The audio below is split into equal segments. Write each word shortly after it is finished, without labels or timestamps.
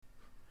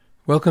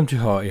Welcome to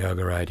Heart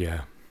Yoga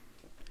Radio.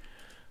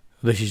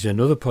 This is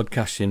another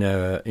podcast in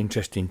our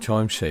Interesting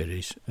Time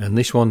series, and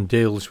this one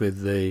deals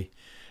with the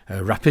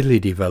rapidly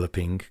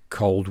developing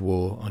Cold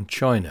War on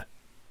China.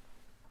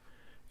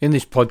 In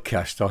this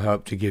podcast, I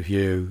hope to give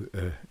you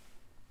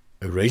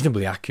a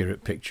reasonably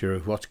accurate picture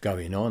of what's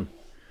going on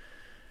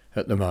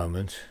at the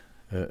moment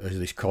as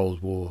this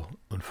Cold War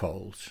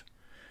unfolds,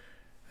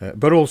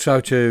 but also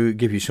to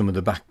give you some of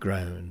the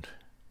background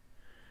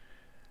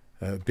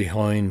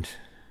behind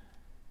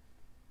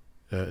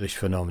this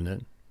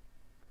phenomenon.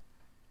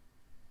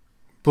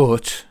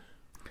 But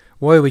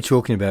why are we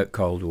talking about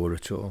Cold War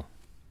at all?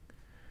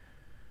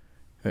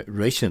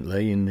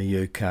 Recently in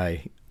the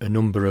UK, a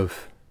number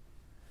of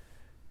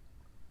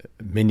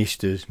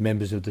ministers,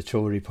 members of the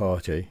Tory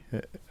party,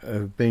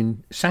 have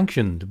been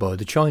sanctioned by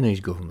the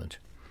Chinese government.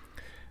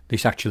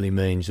 This actually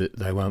means that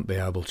they won't be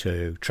able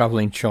to travel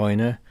in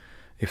China.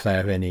 If they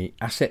have any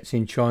assets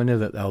in China,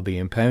 that they'll be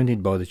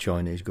impounded by the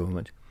Chinese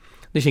government.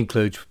 This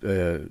includes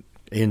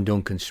Ian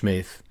Duncan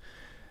Smith,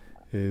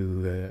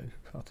 who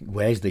I think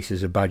wears this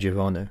as a badge of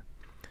honour.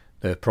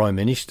 The Prime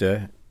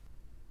Minister,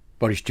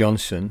 Boris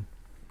Johnson,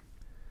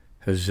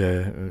 has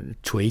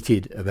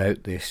tweeted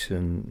about this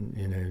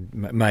and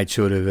made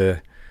sort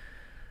of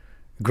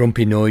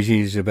grumpy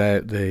noises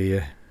about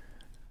the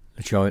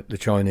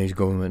Chinese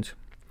government.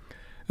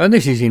 And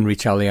this is in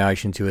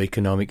retaliation to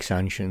economic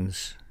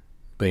sanctions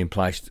being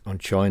placed on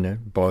China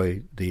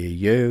by the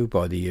EU,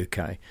 by the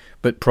UK,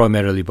 but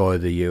primarily by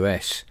the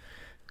US.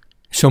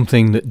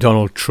 Something that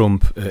Donald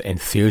Trump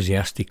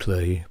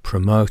enthusiastically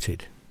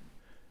promoted.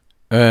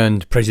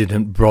 And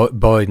President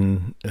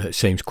Biden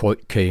seems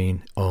quite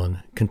keen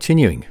on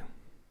continuing.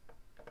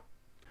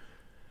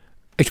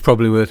 It's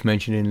probably worth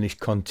mentioning in this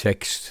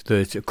context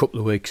that a couple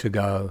of weeks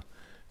ago,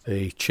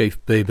 the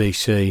chief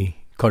BBC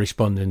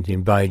correspondent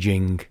in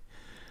Beijing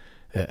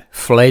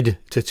fled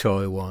to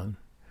Taiwan.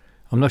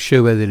 I'm not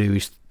sure whether he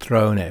was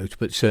thrown out,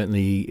 but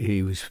certainly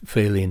he was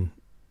feeling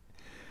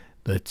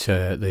that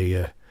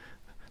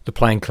the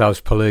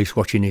plainclothes police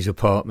watching his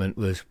apartment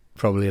was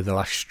probably the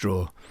last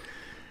straw.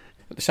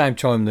 At the same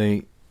time,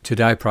 the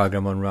Today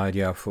programme on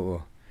Radio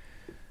 4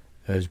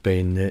 has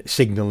been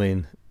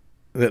signalling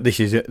that this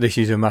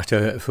is a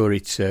matter for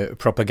its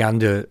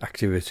propaganda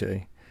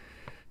activity.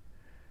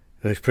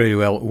 There's pretty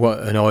well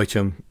an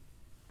item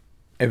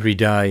every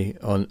day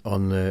on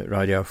the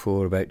Radio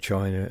 4 about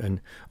China,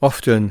 and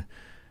often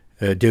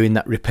doing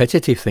that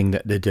repetitive thing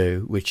that they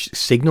do, which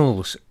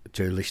signals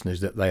to listeners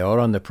that they are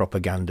on the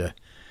propaganda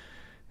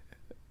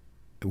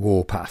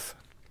warpath,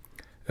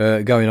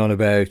 going on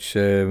about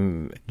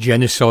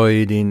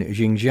genocide in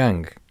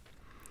Xinjiang.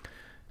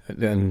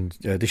 And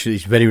this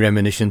is very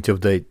reminiscent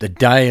of the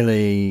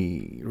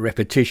daily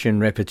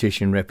repetition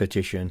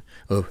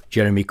of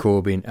Jeremy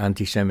Corbyn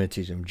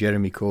anti-Semitism.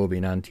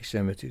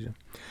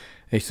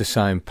 It's the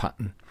same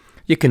pattern.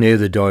 You can hear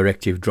the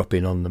directive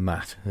dropping on the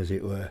mat, as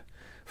it were,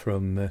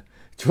 from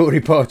Tory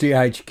Party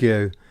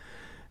HQ,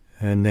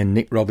 and then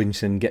Nick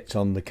Robinson gets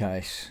on the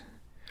case.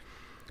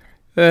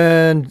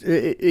 And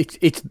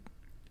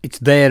it's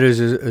there as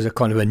a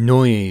kind of a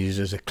noise,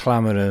 as a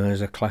clamour and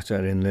as a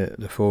clatter in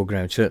the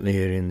foreground, certainly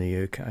here in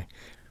the UK.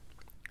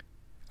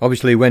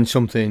 Obviously, when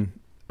something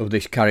of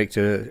this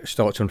character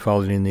starts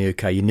unfolding in the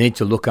UK, you need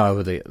to look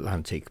over the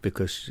Atlantic,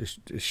 because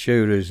as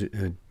sure as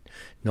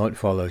night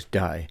follows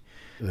day,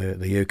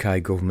 the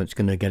UK government's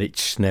going to get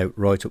its snout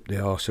right up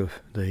the arse of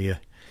the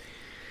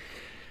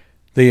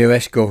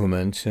US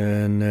government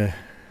and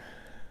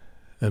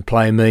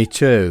play Me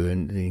Too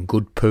in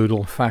good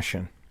poodle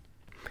fashion.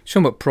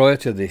 Somewhat prior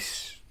to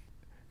this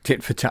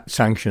tit-for-tat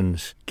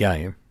sanctions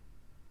game,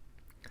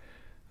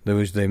 there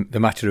was the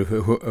matter of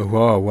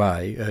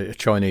Huawei, a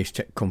Chinese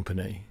tech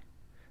company,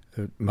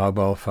 a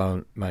mobile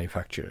phone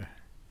manufacturer,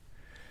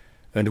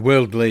 and a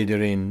world leader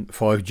in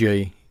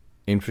 5G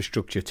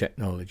infrastructure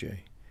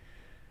technology,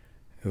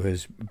 who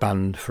was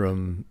banned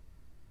from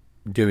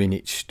doing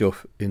its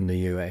stuff in the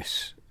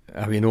US,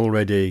 having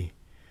already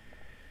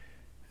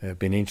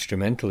been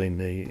instrumental in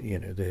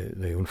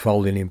the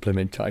unfolding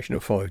implementation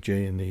of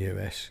 5G in the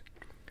US.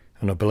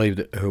 And I believe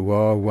that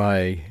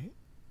Huawei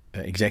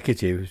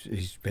executive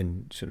has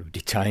been sort of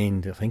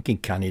detained, I think, in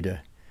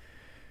Canada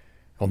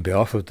on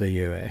behalf of the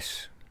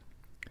US,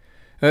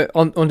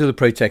 under the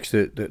pretext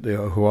that the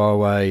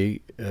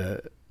Huawei,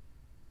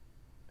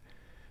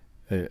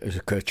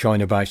 as a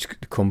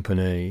China-based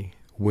company,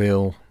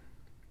 will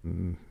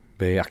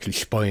be actually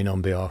spying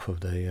on behalf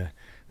of the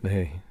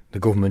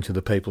government of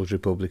the People's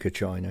Republic of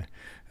China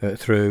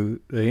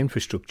through the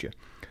infrastructure.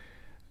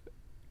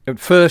 At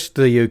first,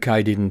 the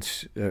UK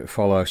didn't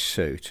follow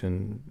suit,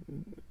 and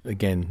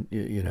again,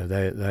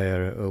 they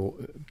are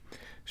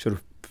sort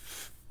of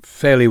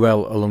fairly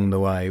well along the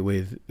way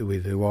with the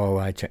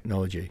Huawei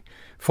technology.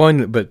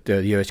 Finally, but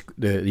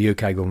the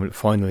UK government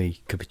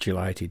finally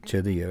capitulated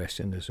to the US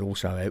and has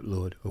also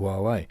outlawed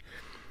Huawei.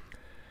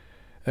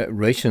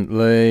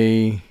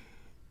 Recently,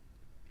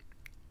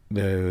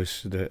 there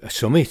was a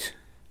summit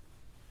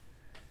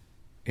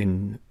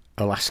in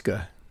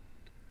Alaska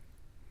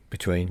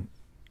between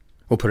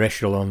upper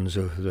echelons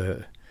of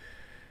the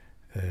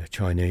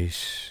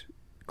Chinese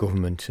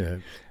government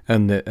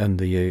and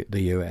the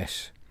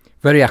US.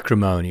 Very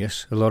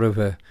acrimonious. A lot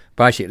of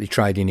basically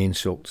trading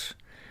insults.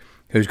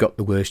 Who's got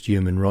the worst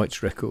human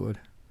rights record?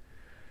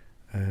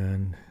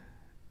 And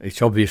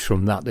it's obvious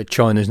from that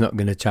China's not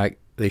going to take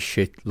this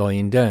shit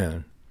lying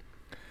down.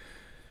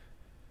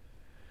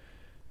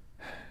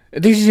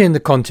 This is in the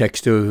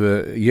context of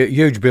a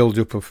huge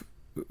build-up of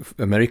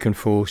American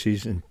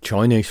forces and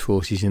Chinese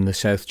forces in the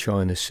South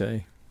China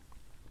Sea.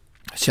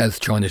 South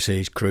China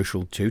Sea is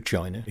crucial to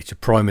China. It's a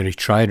primary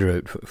trade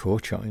route for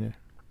China.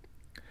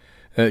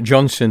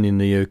 Johnson in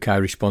the UK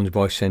responds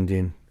by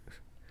sending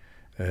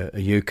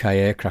a UK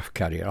aircraft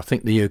carrier. I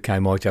think the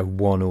UK might have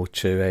one or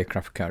two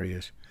aircraft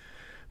carriers.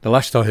 The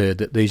last I heard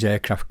that these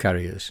aircraft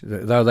carriers,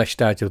 though they're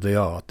state of the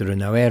art, there are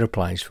no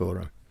aeroplanes for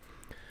them.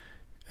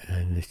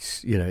 And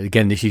it's,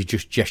 again, this is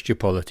just gesture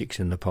politics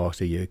in the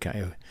part of the UK.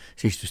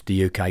 This is just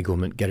the UK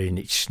government getting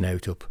its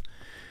snout up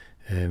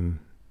the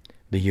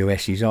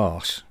US's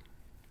arse.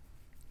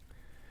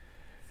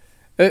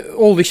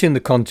 All this in the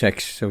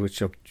context,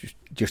 which I've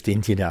just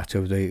hinted at,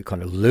 of the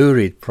kind of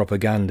lurid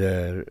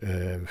propaganda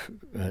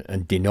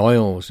and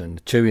denials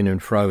and to-in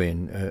and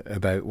fro-in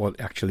about what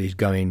actually is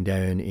going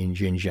down in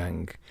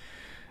Xinjiang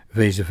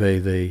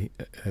vis-a-vis the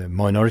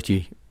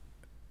minority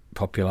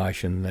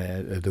population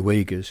there, the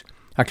Uyghurs.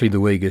 Actually,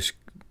 the Uyghurs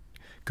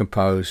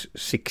compose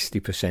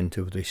 60%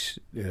 of this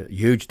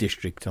huge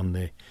district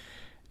in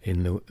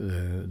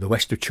the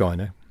west of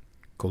China,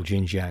 called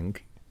Xinjiang.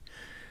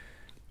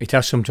 It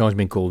has sometimes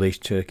been called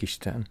East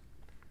Turkestan.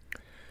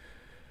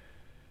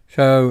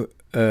 So,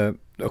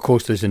 of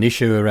course, there's an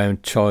issue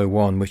around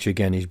Taiwan, which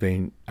again is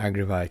being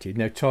aggravated.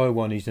 Now,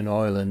 Taiwan is an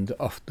island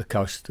off the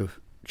coast of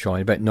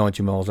China, about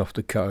 90 miles off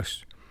the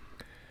coast,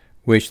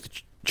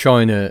 which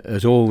China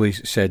has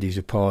always said is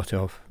a part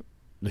of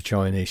the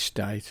Chinese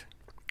state.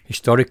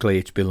 Historically,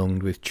 it's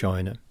belonged with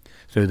China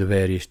through the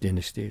various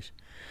dynasties.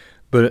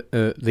 But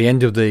at the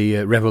end of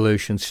the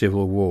Revolution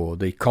Civil War,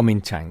 the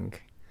Kuomintang,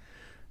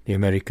 the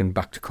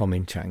American-backed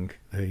Kuomintang,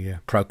 the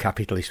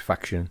pro-capitalist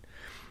faction,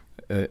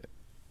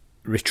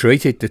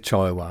 retreated to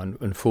Taiwan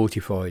and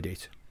fortified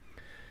it.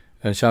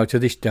 And so to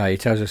this day,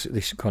 it has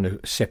this kind of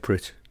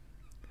separate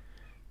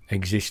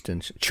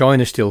existence.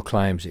 China still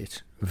claims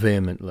it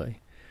vehemently.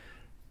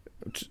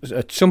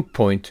 At some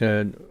point,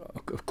 a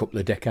couple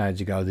of decades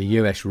ago, the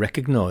US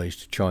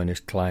recognised China's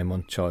claim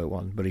on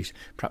Taiwan, but is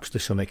perhaps to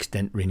some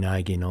extent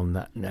reneging on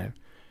that now.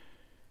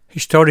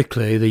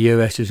 Historically, the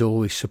US has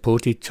always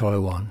supported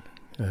Taiwan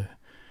and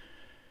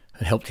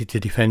helped it to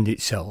defend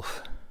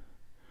itself.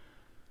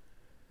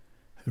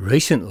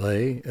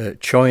 Recently,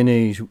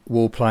 Chinese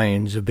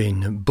warplanes have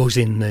been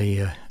buzzing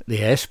the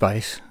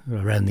airspace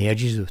around the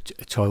edges of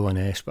Taiwan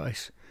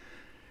airspace,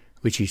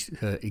 which is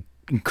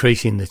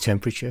increasing the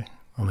temperature.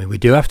 I mean, we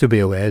do have to be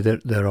aware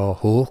that there are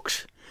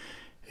hawks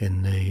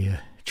in the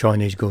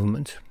Chinese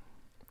government.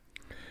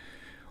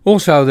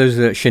 Also,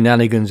 there's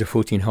shenanigans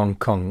afoot in Hong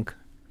Kong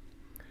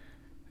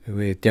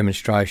with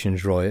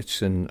demonstrations,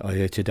 riots, and I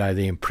heard today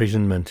the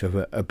imprisonment of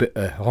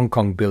a Hong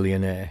Kong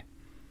billionaire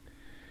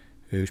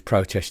who's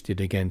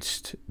protested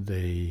against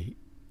the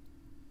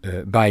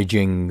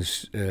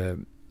Beijing's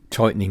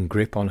tightening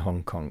grip on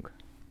Hong Kong,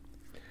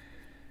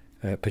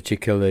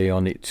 particularly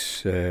on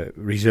its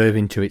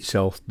reserving to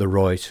itself the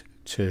right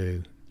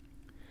to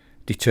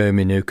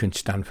determine who can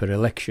stand for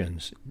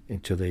elections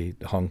into the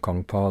Hong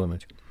Kong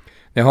Parliament.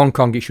 Now, Hong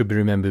Kong, it should be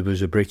remembered,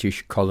 was a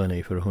British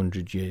colony for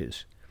 100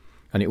 years.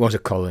 And it was a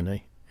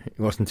colony. It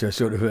wasn't a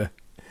sort of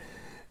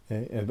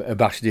a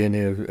bastion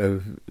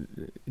of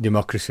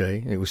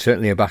democracy. It was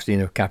certainly a bastion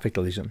of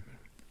capitalism.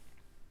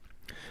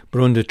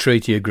 But under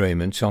treaty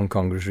agreements, Hong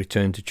Kong was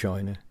returned to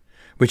China,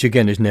 which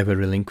again has never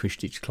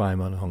relinquished its claim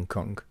on Hong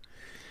Kong.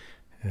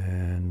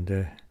 And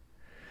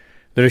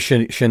there are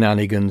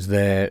shenanigans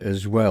there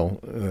as well,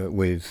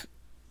 with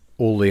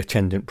all the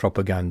attendant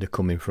propaganda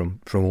coming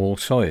from all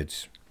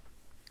sides.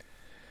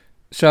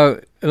 So,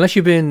 unless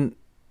you've been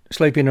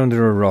sleeping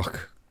under a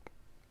rock,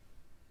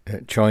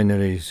 China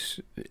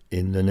is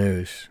in the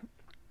news.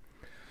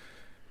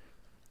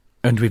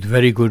 And with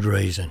very good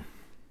reason.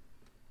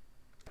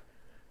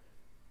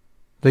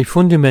 The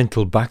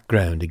fundamental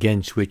background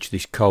against which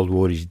this Cold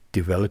War is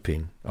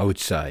developing, I would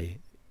say,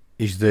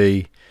 is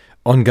the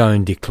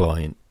ongoing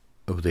decline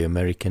of the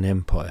American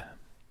empire.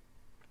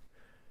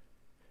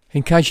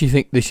 In case you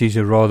think this is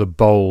a rather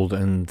bold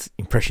and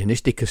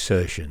impressionistic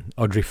assertion,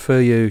 I'd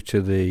refer you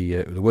to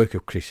the work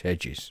of Chris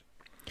Hedges.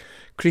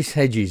 Chris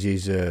Hedges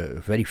is a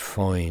very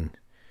fine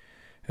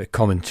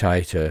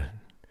commentator,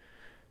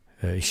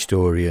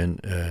 historian,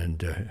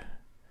 and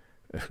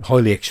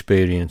highly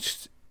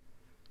experienced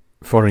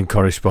foreign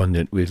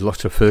correspondent with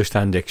lots of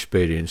first-hand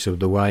experience of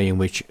the way in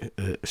which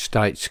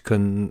states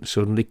can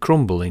suddenly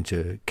crumble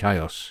into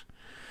chaos.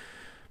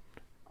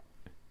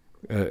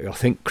 I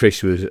think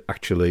Chris was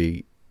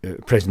actually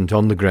present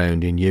on the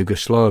ground in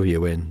Yugoslavia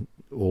when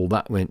all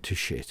that went to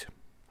shit.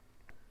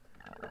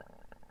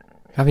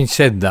 Having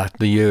said that,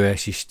 the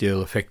US is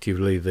still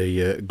effectively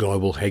the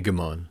global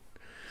hegemon.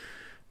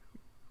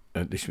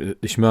 at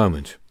this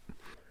moment.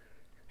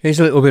 Here's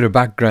a little bit of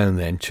background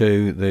then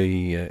to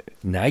the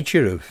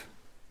nature of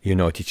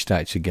United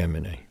States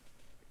hegemony.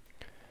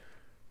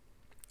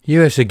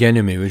 US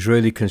hegemony was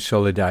really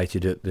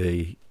consolidated at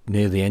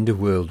near the end of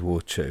World War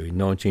II in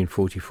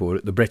 1944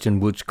 at the Bretton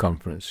Woods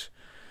Conference,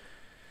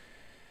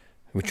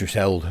 which was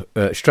held,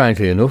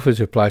 strangely enough, at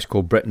a place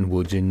called Bretton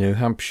Woods in New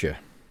Hampshire.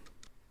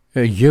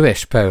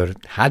 US power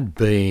had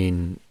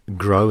been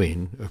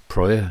growing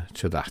prior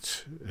to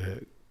that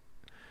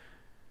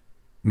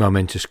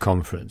momentous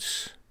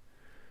conference,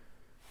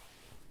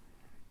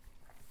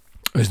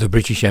 as the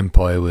British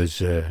Empire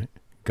was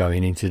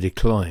going into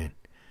decline.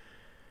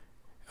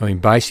 I mean,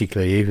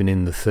 basically, even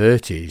in the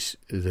 30s,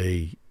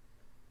 the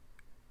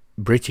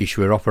British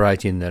were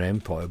operating their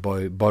empire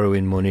by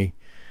borrowing money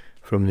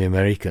from the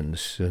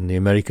Americans, and the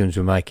Americans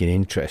were making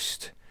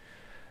interest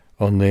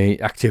on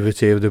the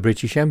activity of the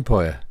British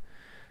Empire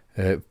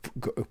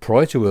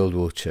prior to World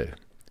War II.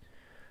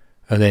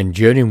 And then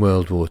during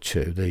World War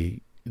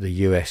II, the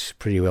US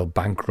pretty well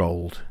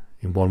bankrolled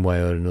in one way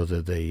or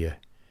another the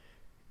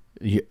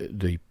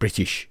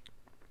British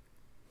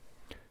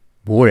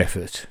war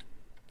effort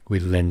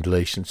with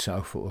Lend-Lease and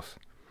so forth.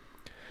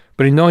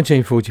 But in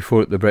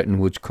 1944 at the Bretton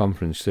Woods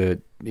Conference,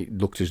 it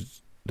looked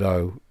as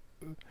though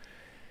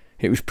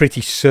it was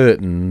pretty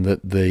certain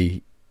that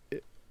the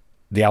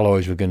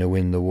Allies were going to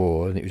win the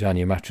war, and it was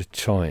only a matter of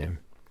time,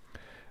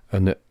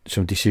 and that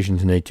some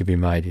decisions need to be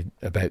made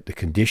about the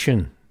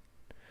condition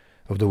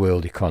of the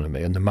world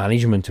economy and the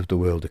management of the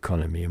world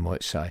economy, you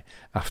might say,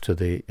 after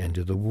the end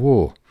of the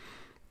war.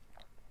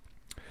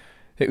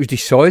 It was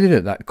decided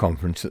at that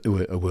conference that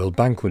a World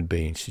Bank would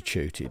be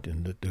instituted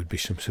and that there would be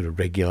some sort of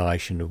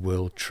regulation of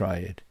world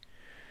trade.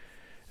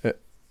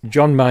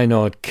 John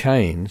Maynard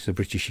Keynes, the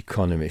British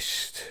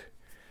economist,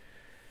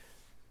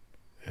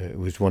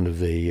 was one of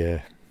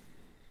the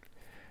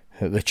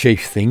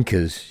chief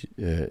thinkers,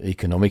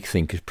 economic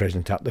thinkers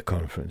present at the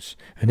conference,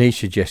 and he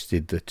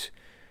suggested that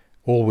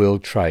all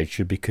world trade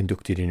should be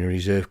conducted in a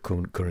reserve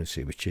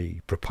currency, which he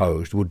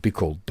proposed would be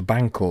called the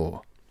Bancor.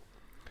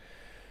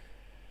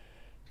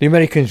 The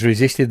Americans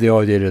resisted the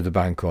idea of the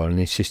Bancor and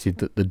insisted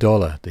that the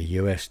dollar, the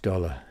US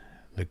dollar,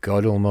 the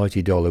God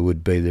Almighty dollar,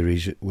 would be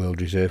the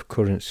world reserve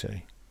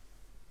currency,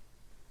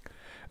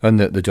 and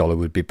that the dollar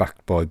would be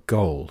backed by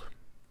gold.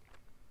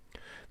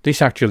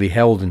 This actually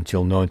held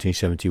until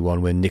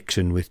 1971, when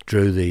Nixon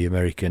withdrew the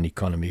American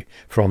economy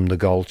from the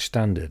gold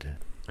standard.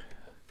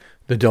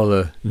 The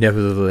dollar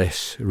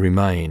nevertheless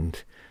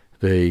remained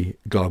the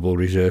global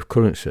reserve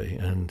currency,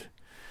 and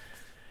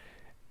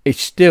it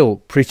still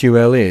pretty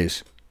well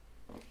is.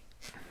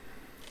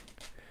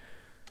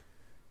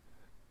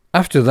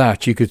 After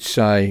that, you could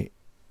say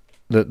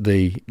that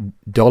the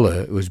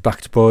dollar was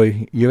backed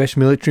by US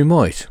military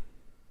might.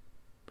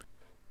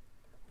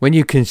 When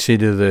you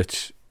consider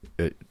that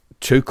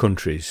two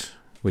countries,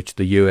 which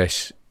the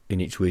US, in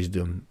its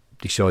wisdom,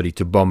 decided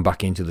to bomb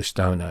back into the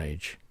Stone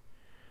Age,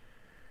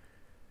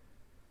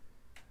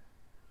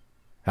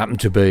 happened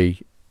to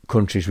be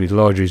countries with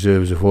large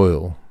reserves of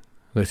oil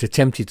that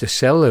attempted to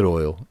sell their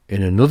oil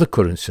in another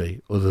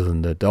currency other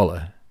than the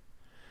dollar.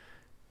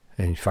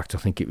 And in fact, I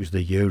think it was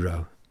the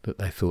euro that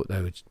they thought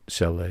they would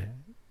sell their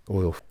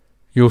oil.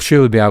 You'll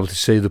surely be able to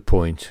see the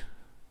point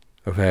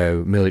of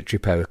how military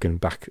power can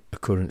back a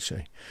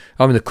currency.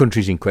 I mean, the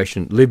countries in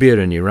question, Libya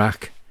and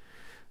Iraq,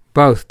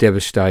 both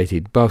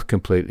devastated, both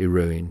completely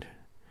ruined,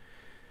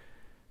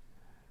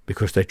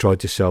 because they tried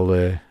to sell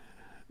their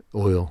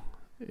oil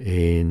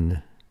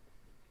in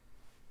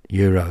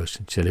euros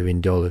instead of in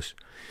dollars.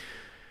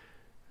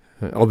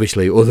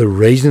 Obviously, other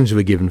reasons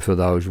were given for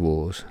those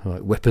wars,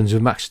 like weapons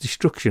of mass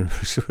destruction,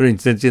 for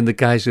instance, in the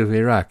case of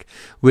Iraq,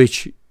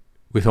 which,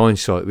 with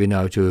hindsight, we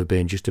know to have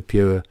been just a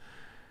pure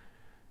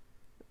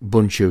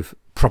bunch of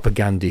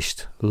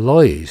propagandist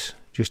lies,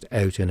 just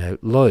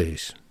out-and-out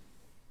lies.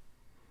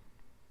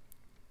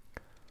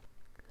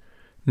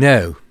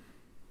 Now,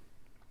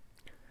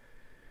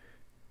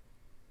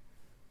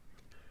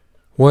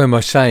 why am I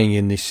saying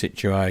in this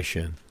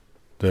situation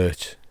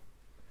that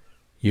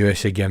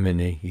US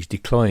hegemony is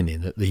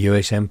declining, that the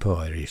US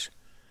empire is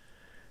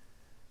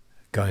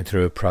going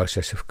through a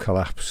process of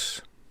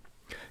collapse?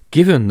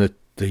 Given that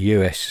the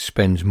US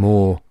spends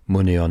more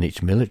money on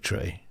its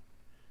military,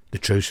 the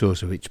true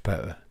source of its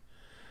power,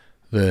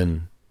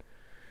 than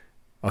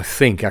I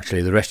think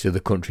actually the rest of the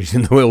countries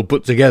in the world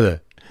put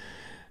together,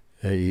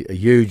 a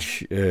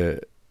huge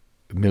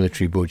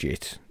military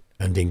budget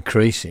and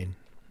increasing,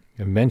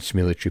 immense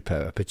military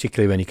power,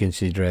 particularly when you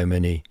consider how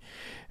many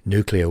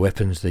nuclear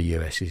weapons the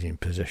US is in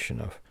possession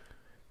of,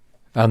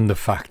 and the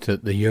fact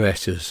that the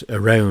US has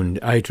around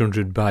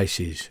 800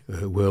 bases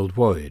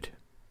worldwide.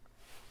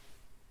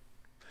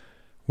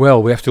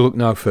 Well, we have to look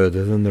no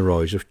further than the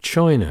rise of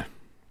China.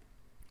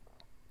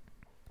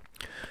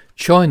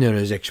 China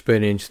has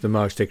experienced the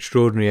most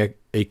extraordinary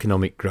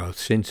economic growth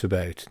since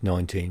about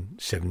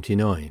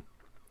 1979.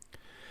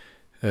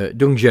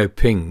 Deng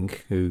Xiaoping,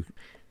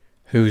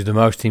 who is the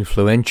most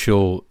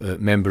influential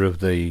member of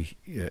the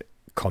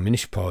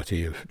Communist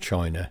Party of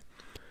China,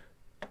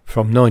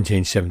 from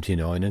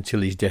 1979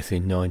 until his death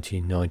in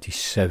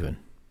 1997,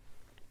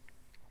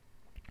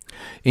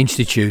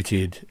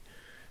 instituted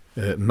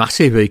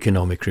massive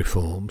economic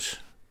reforms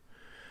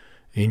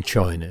in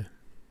China,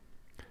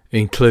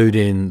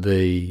 including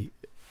the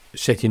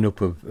setting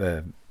up of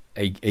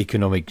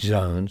economic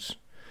zones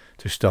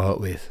to start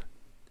with,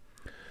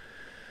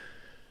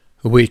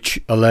 which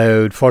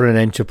allowed foreign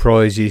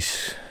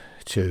enterprises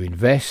to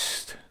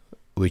invest,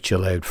 which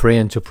allowed free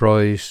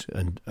enterprise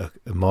and a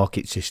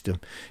market system.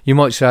 You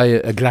might say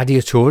a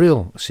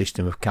gladiatorial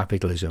system of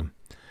capitalism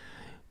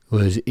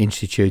was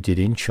instituted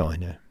in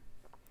China.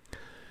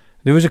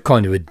 There was a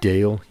kind of a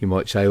deal, you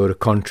might say, or a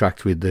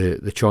contract with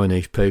the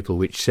Chinese people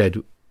which said,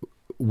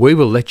 we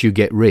will let you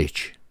get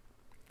rich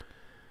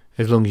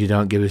as long as you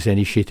don't give us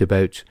any shit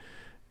about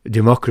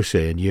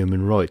democracy and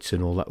human rights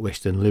and all that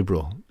Western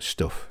liberal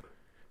stuff.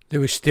 There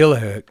was still,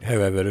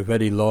 however, a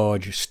very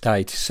large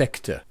state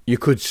sector. You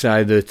could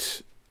say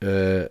that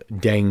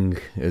Deng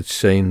had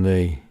seen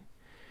the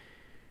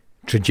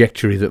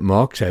trajectory that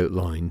Marx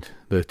outlined,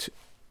 that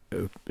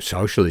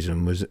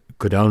socialism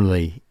could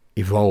only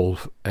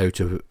evolve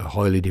out of a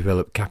highly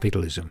developed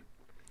capitalism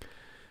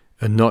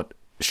and not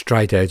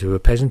straight out of a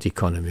peasant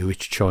economy,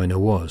 which China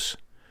was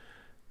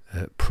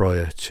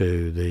prior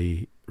to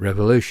the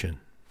revolution.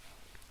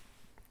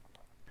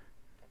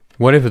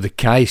 Whatever the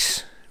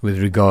case with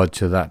regard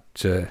to that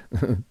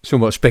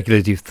somewhat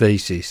speculative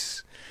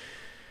thesis,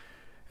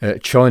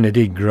 China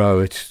did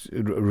grow at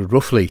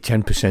roughly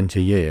 10%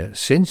 a year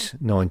since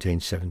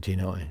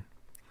 1979.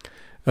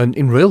 And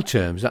in real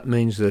terms, that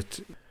means that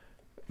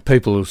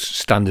people's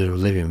standard of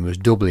living was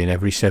doubling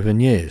every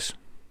 7 years.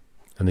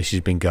 And this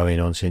has been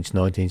going on since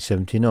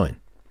 1979.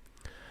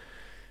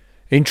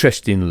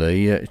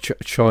 Interestingly,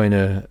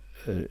 China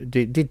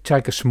did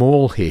take a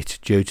small hit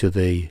due to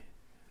the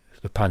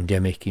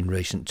pandemic in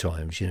recent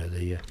times,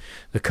 the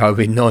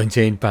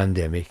COVID-19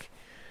 pandemic.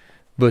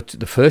 But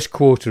the first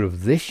quarter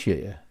of this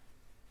year,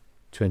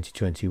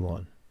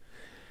 2021,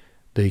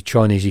 the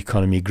Chinese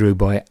economy grew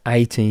by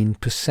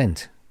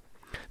 18%.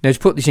 Now, to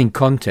put this in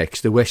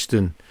context, the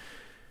Western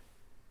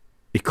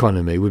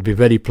economy would be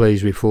very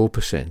pleased with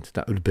 4%.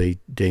 That would be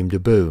deemed a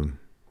boom.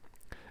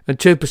 And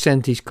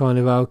 2% is kind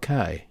of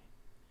okay.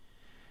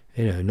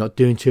 Not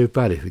doing too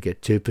bad if we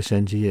get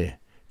 2% a year.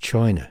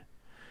 China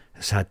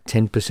has had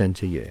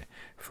 10% a year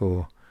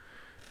for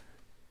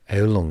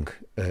how long?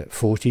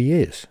 40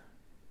 years.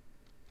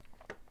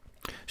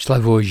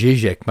 Slavoj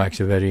Žižek makes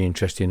a very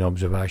interesting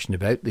observation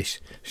about this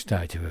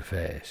state of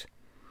affairs.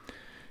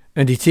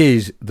 And it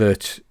is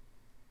that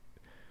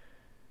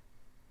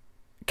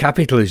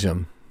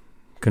capitalism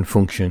can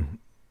function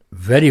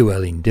very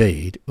well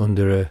indeed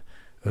under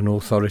an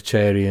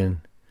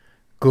authoritarian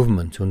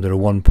government, under a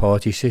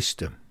one-party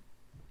system.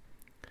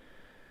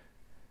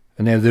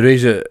 And now there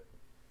is a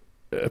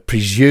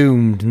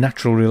presumed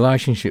natural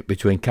relationship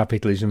between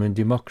capitalism and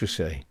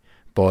democracy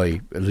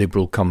by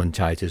liberal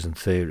commentators and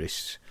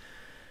theorists.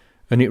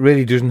 And it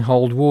really doesn't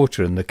hold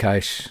water in the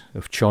case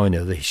of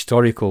China. The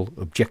historical,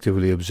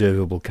 objectively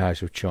observable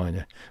case of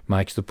China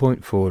makes the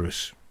point for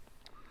us.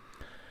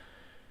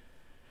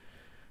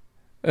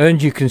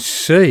 And you can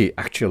see,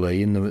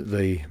 actually, in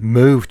the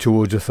move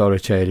towards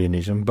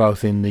authoritarianism,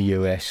 both in the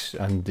US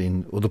and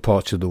in other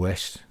parts of the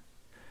West,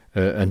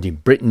 and in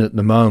Britain at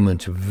the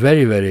moment,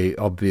 very, very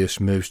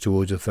obvious moves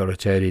towards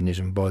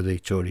authoritarianism by the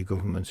Tory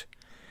government.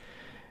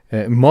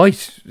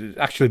 Might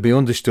actually be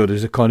understood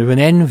as a kind of an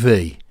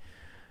envy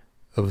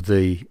of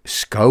the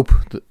scope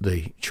that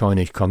the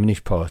Chinese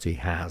Communist Party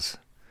has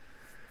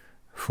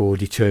for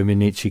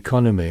determining its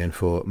economy and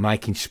for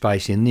making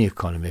space in the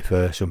economy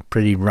for some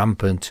pretty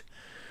rampant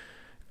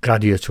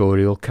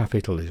gladiatorial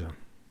capitalism.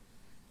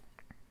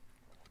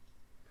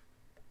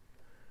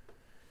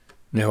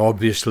 Now,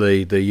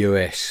 obviously, the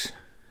US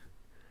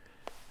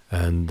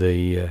and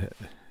the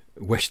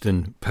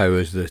Western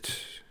powers that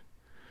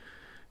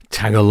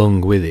tag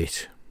along with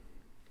it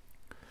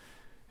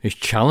is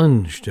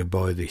challenged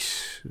by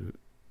this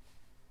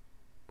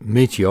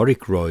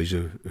meteoric rise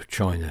of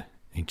China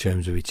in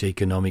terms of its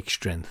economic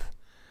strength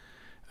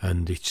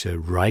and its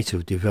rate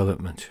of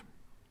development.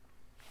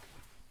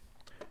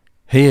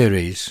 Here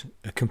is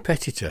a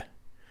competitor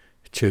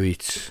to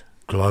its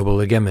global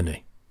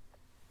hegemony.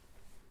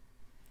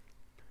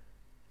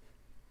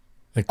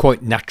 And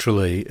quite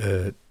naturally,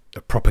 a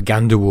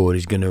propaganda war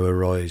is going to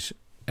arise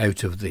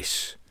out of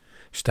this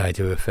state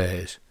of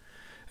affairs,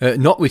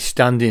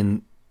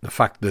 notwithstanding the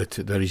fact that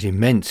there is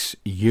immense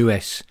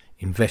US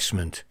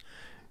investment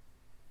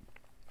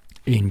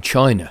in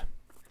China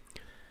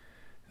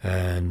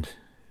and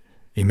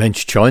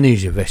immense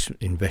Chinese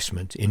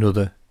investment in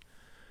other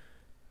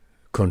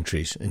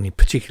countries, and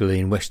particularly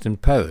in Western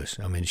powers.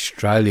 I mean,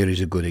 Australia is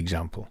a good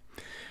example.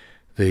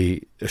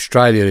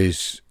 Australia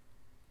is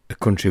a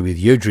country with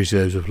huge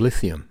reserves of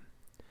lithium,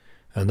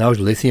 and those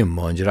lithium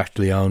mines are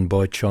actually owned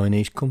by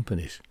Chinese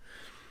companies.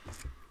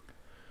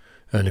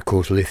 And of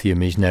course,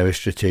 lithium is now a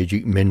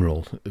strategic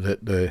mineral now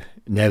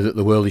that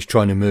the world is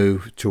trying to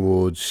move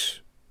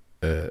towards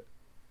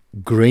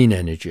green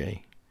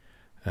energy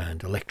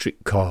and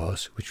electric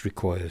cars, which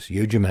requires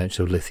huge amounts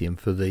of lithium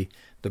for the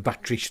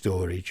battery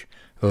storage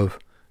of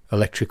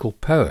electrical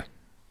power.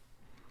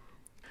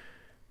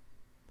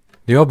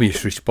 The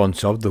obvious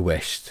response of the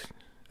West,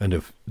 and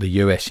of the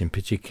US in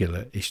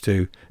particular, is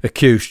to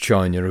accuse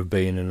China of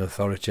being an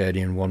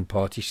authoritarian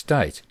one-party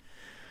state,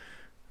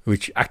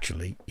 which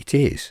actually it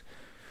is.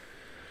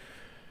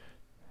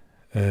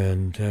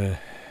 And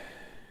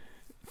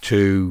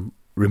to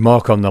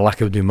remark on the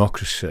lack of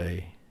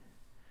democracy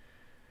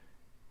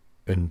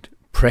and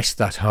press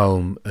that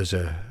home as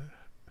a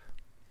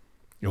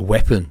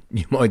weapon,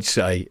 you might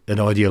say, an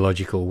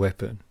ideological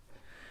weapon,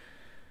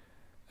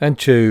 and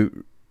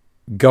to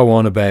go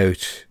on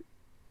about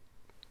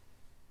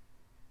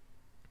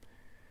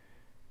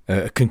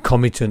a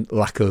concomitant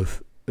lack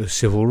of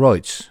civil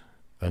rights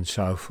and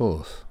so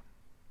forth.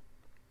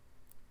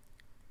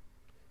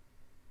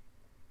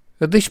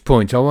 At this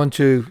point, I want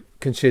to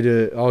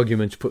consider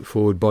arguments put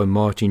forward by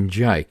Martin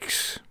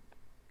Jacques.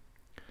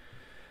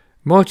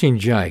 Martin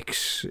Jacques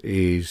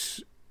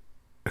is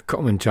a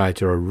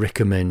commentator I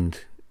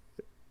recommend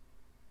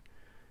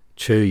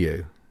to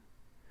you.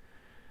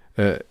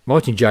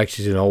 Martin Jacques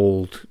is an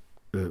old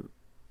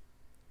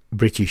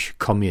British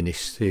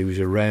communist. He was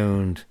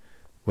around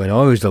when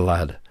I was a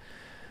lad,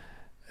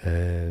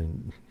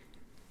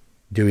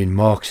 doing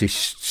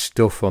Marxist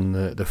stuff on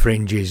the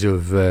fringes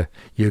of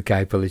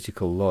UK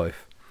political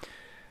life.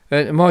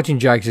 Martin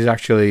Jacques has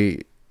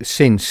actually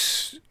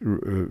since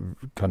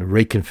kind of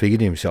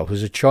reconfigured himself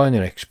as a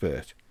China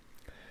expert.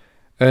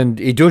 And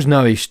he does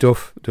know his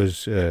stuff,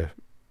 does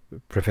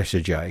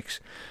Professor Jacques.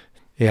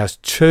 He has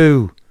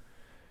 2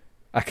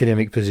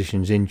 academic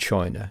positions in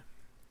China,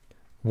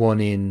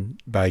 one in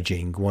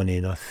Beijing, one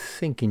in, I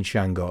think, in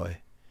Shanghai.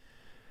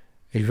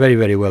 He's very,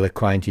 very well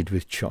acquainted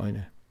with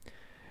China.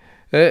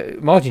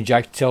 Martin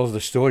Jacques tells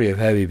the story of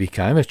how he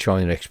became a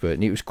China expert,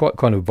 and it was quite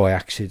kind of by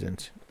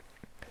accident.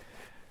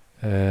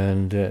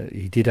 And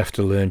he did have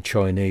to learn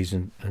Chinese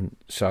and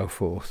so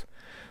forth.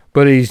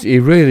 But he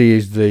really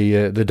is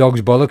the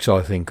dog's bollocks,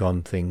 I think,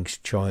 on things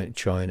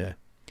China.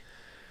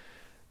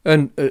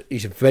 And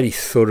he's a very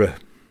thorough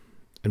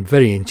and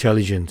very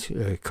intelligent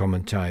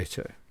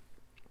commentator.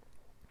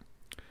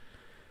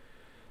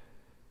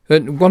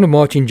 And one of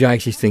Martin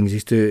Jacques' things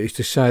is to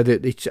say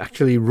that it's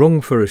actually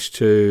wrong for us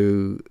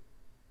to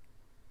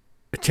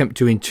attempt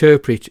to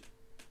interpret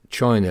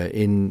China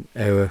in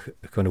our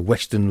kind of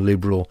Western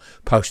liberal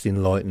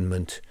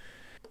post-Enlightenment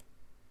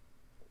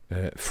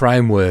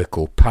framework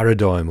or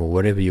paradigm or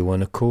whatever you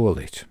want to call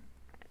it.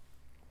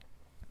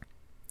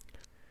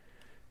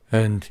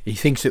 And he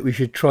thinks that we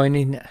should try and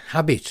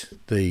inhabit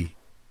the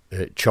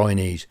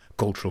Chinese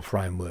cultural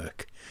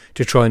framework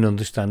to try and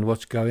understand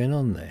what's going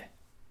on there.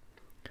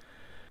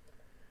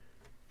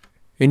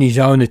 In his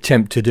own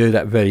attempt to do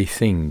that very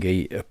thing,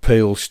 he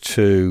appeals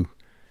to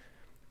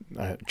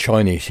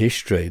Chinese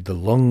history, the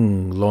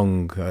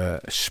long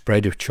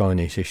spread of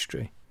Chinese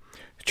history.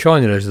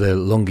 China is the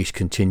longest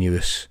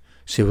continuous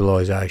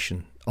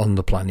civilization on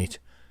the planet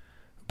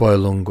by a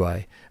long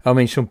way. I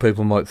mean, some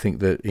people might think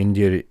that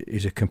India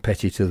is a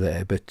competitor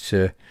there, but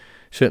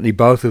certainly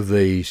both of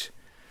these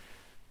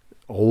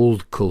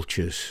old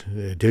cultures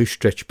do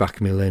stretch back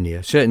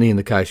millennia. Certainly in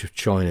the case of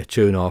China,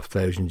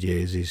 2,500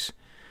 years is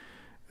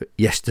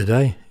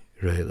yesterday,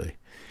 really.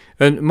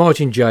 And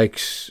Martin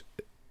Jacques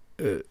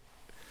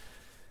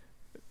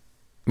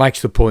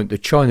makes the point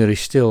that China is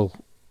still,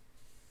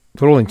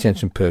 for all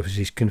intents and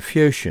purposes,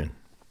 Confucian,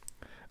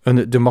 and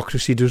that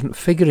democracy doesn't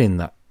figure in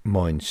that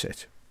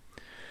mindset.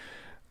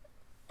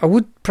 I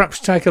would perhaps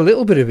take a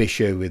little bit of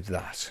issue with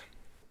that.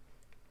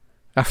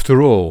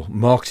 After all,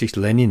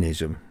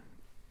 Marxist-Leninism,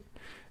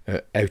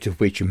 out of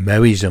which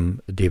Maoism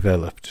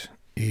developed,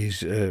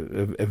 is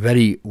a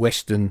very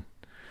Western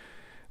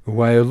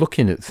way of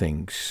looking at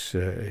things.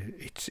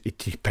 It's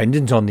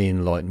dependent on the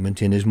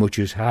Enlightenment in as much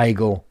as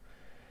Hegel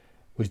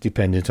was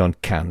dependent on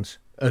Kant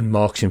and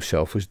Marx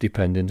himself was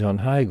dependent on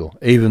Hegel,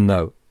 even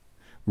though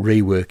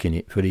reworking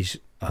it for his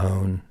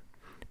own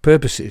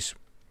purposes.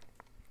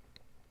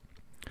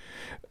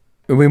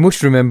 We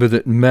must remember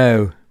that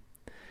Mao,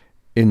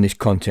 in this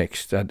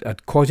context,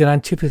 had quite an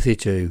antipathy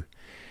to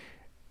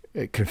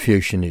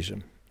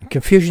Confucianism.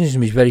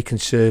 Confucianism is very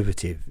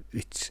conservative.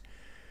 It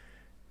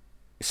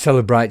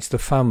celebrates the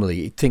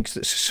family. It thinks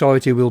that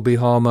society will be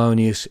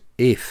harmonious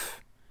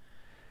if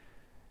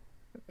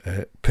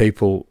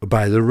people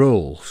obey the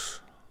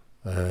rules,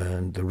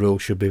 and the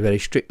rules should be very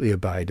strictly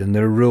obeyed. And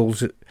there are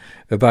rules that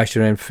are based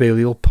around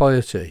filial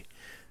piety.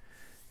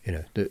 You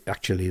know, that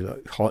actually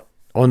like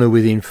honour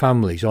within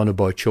families, honour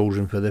by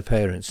children for their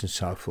parents, and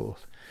so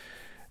forth,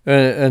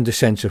 and a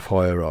sense of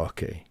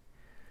hierarchy,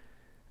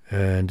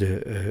 and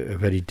a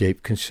very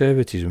deep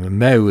conservatism. And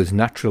Mao was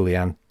naturally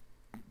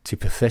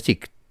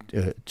antipathetic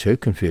to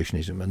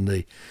Confucianism,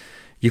 and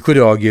you could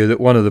argue that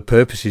one of the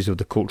purposes of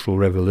the Cultural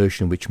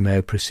Revolution which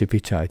Mao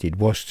precipitated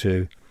was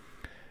to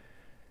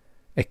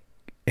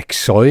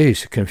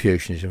excise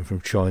Confucianism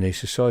from Chinese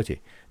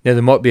society. Now,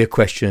 there might be a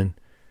question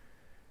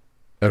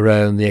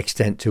around the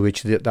extent to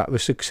which that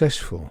was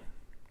successful.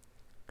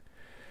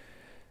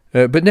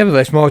 But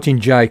nevertheless,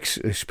 Martin Jakes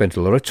has spent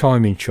a lot of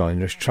time in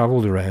China, has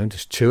travelled around,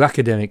 has 2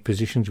 academic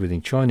positions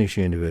within Chinese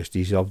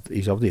universities.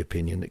 He's of the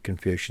opinion that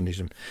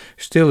Confucianism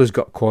still has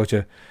got quite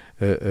a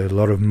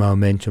lot of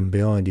momentum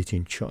behind it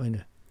in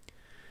China.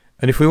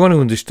 And if we want to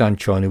understand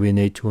China, we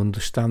need to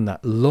understand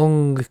that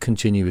long,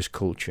 continuous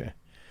culture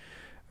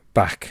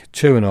back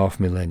 2.5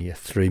 millennia,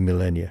 3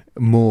 millennia,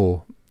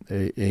 more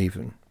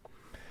even.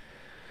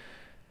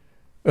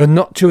 And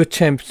not to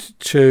attempt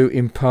to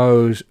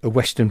impose a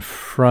Western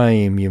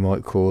frame, you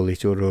might call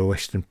it, or a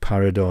Western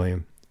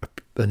paradigm,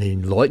 an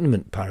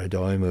Enlightenment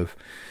paradigm of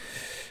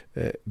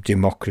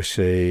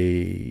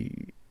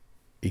democracy,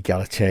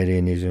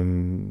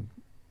 egalitarianism,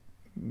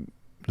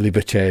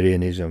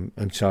 libertarianism,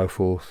 and so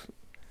forth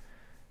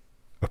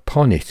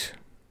upon it.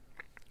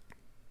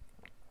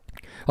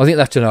 I think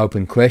that's an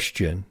open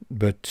question,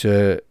 but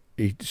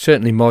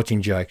certainly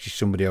Martin Jakes is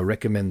somebody I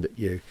recommend that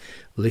you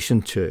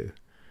listen to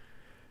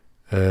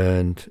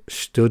and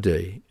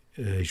study.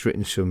 He's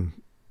written some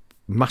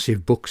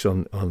massive books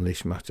on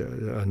this matter,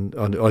 and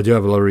I do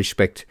have a lot of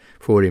respect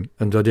for him,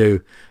 and I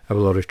do have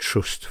a lot of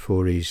trust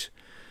for his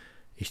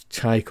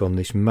take on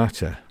this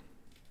matter.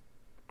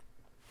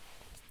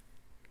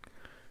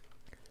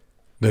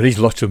 There is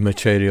lots of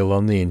material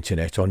on the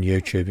internet, on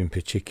YouTube in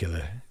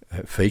particular,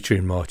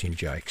 featuring Martin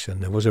Jakes,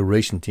 and there was a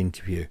recent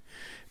interview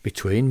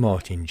between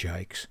Martin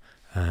Jakes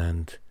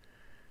and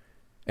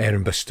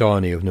Aaron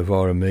Bastani of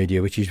Novara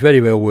Media, which is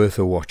very well worth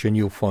a watch, and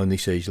you'll find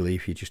this easily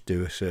if you just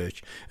do a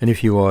search, and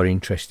if you are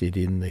interested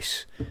in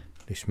this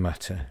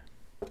matter.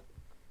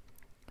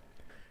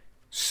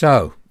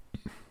 So,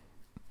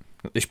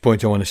 at this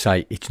point I want to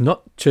say it's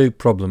not too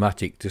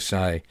problematic to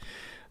say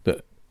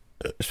that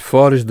as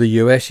far as the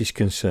US is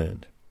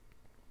concerned,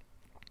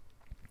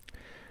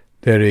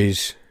 there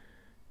is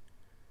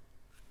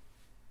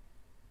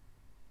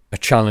a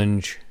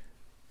challenge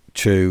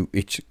to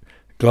its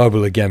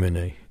global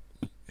hegemony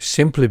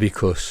simply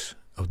because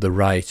of the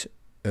rate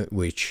at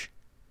which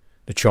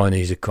the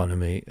Chinese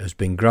economy has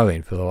been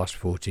growing for the last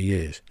 40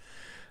 years.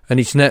 And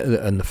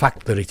the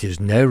fact that it has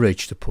now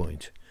reached a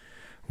point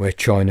where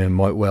China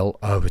might well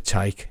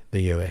overtake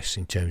the US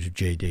in terms of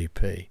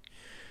GDP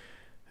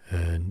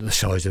and the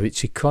size of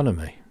its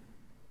economy.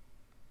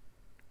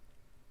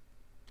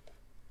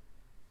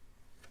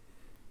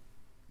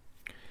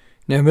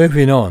 Now,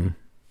 moving on,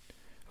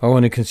 I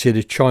want to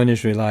consider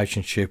China's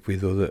relationship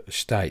with other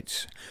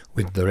states,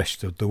 with the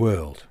rest of the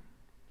world.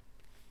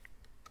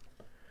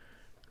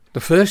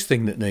 The first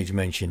thing that needs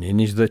mentioning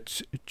is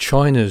that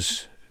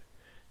China's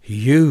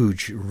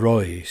huge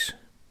rise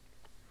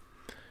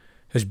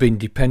has been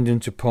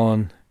dependent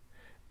upon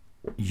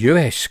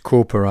US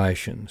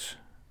corporations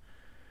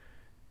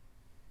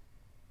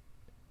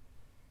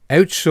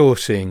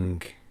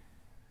outsourcing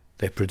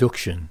their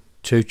production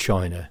to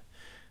China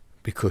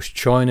because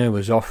China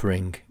was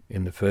offering,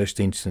 in the first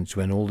instance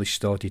when all this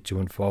started to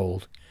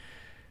unfold,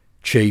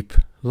 cheap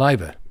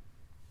labour.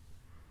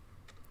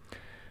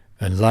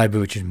 And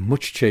labour which is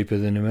much cheaper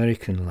than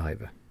American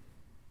labour.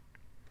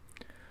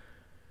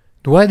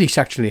 The way this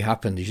actually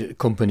happened is that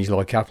companies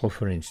like Apple,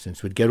 for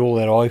instance, would get all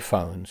their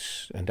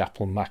iPhones and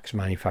Apple Macs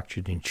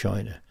manufactured in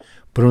China,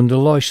 but under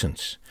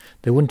licence.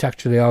 They wouldn't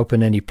actually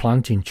open any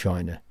plant in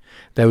China.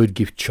 They would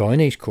give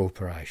Chinese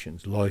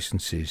corporations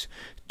licences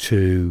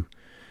to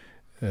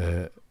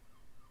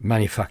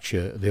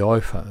manufacture the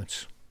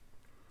iPhones.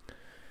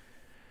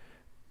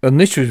 And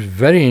this was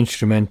very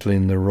instrumental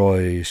in the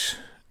rise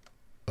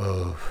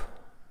of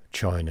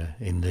China,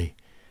 in the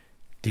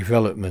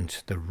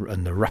development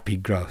and the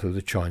rapid growth of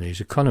the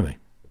Chinese economy.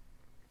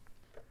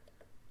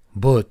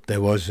 But there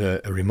was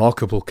a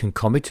remarkable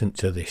concomitant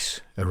to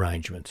this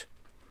arrangement.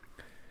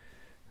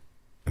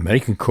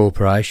 American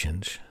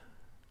corporations,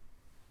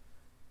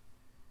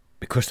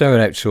 because they were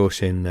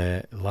outsourcing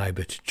their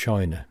labour to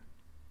China,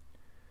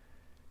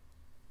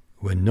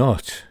 were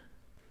not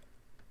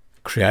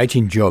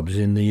creating jobs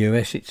in the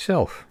US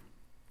itself.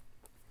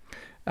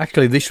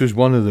 Actually, this was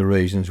one of the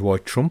reasons why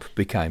Trump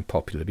became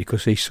popular,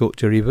 because he sought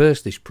to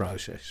reverse this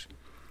process.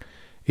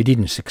 He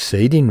didn't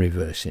succeed in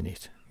reversing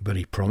it, but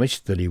he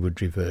promised that he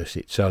would reverse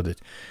it so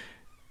that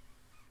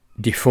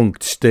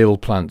defunct steel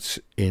plants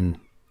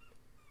in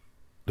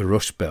the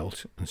Rust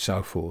Belt and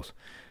so forth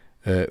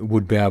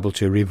would be able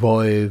to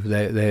revive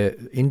their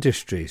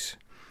industries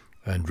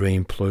and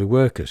re-employ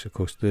workers. Of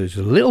course, there's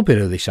a little bit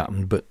of this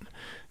happened, but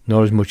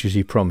not as much as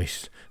he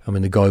promised. I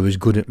mean, the guy was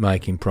good at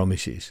making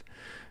promises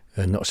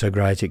and not so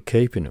great at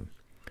keeping them.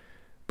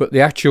 But the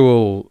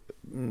actual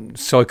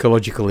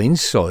psychological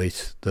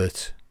insight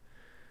that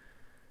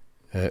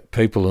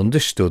people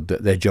understood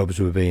that their jobs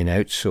were being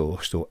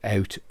outsourced or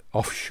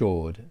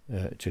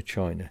offshored to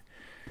China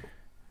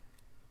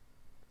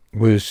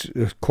was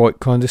quite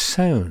kind of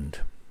sound.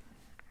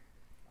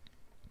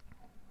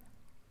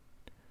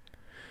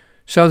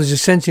 So there's a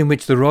sense in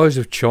which the rise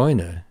of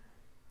China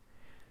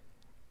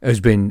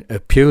has been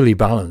purely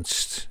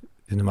balanced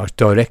in the most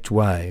direct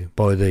way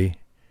by the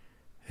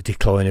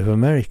decline of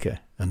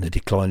America and the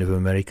decline of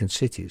American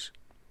cities.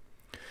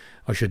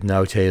 I should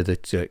note here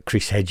that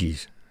Chris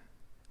Hedges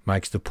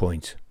makes the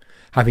point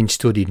having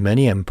studied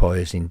many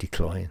empires in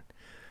decline,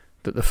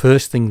 that the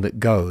first thing that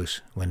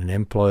goes when an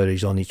empire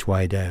is on its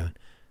way down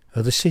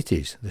are the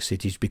cities. The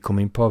cities become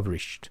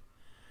impoverished.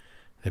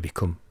 They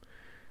become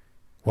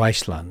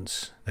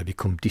wastelands. They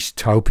become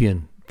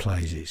dystopian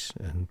places,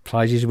 and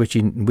places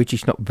in which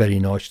it's not very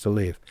nice to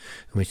live,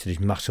 in which there is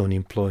mass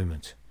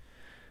unemployment,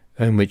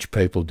 in which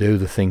people do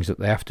the things that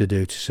they have to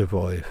do to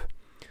survive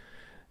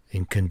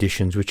in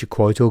conditions which are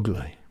quite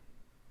ugly.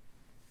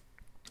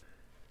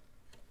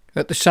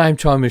 At the same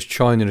time as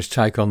China has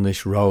taken on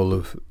this role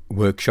of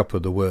workshop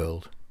of the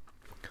world,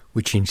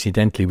 which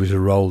incidentally was a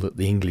role that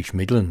the English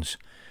Midlands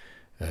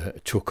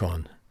took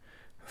on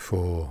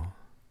for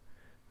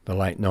the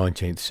late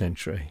 19th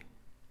century,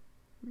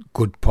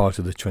 good part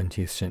of the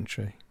 20th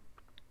century,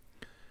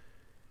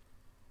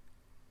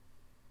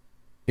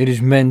 it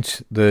has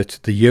meant that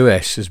the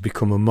US has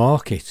become a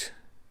market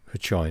for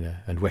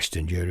China, and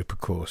Western Europe, of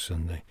course,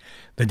 and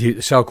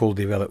the so-called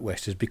developed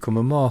West has become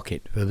a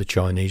market for the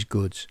Chinese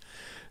goods.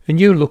 And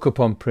you look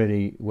upon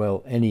pretty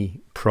well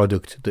any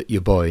product that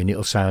you buy and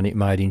it'll say on it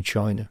made in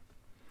China.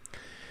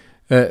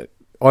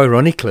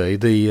 Ironically,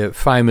 the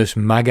famous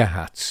MAGA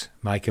hats,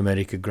 Make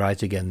America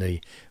Great Again,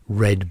 the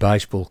red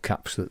baseball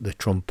caps that the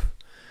Trump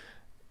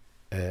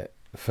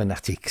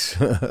fanatics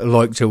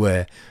like to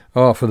wear,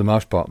 are for the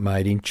most part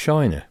made in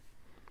China.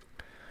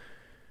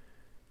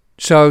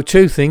 So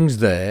two things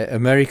there.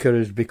 America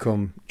has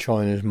become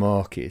China's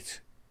market.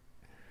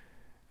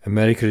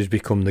 America has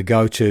become the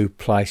go-to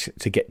place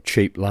to get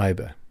cheap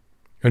labour.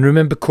 And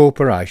remember,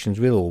 corporations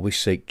will always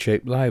seek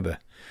cheap labour.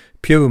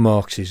 Pure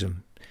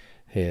Marxism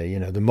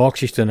here. The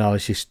Marxist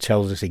analysis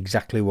tells us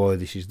exactly why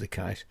this is the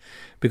case.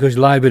 Because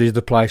labour is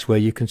the place where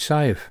you can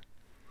save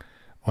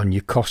on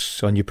your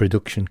costs, on your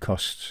production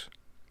costs.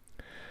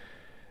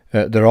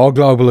 There are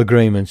global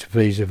agreements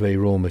vis-à-vis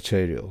raw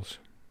materials.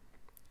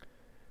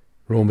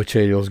 Raw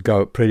materials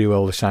go at pretty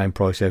well the same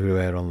price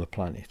everywhere on the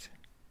planet.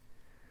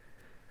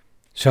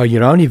 So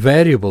your only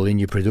variable in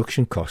your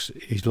production costs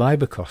is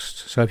labour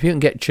costs. So if you can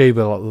get cheap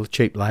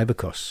labour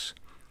costs,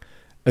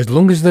 as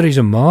long as there is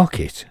a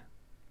market,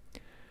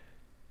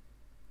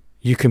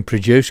 you can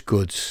produce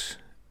goods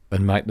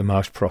and make the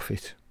most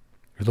profit,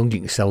 as long as you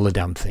can sell the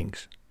damn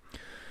things.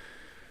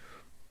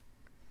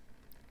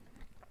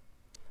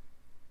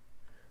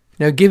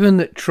 Now, given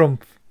that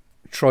Trump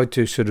tried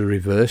to sort of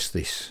reverse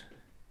this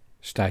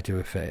state of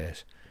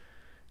affairs,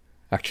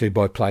 actually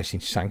by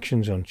placing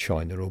sanctions on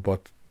China or by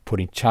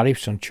putting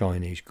tariffs on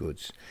Chinese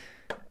goods,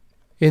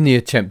 in the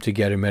attempt to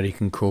get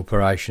American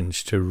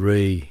corporations to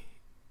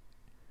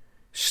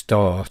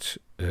restart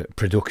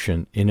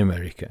production in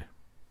America,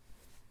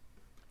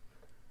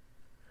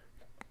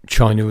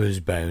 China was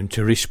bound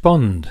to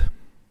respond.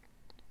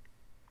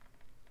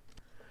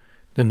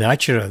 The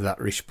nature of that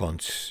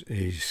response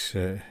is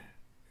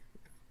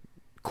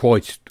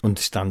quite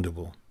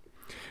understandable.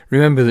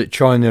 Remember that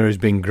China has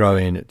been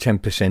growing at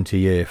 10% a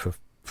year for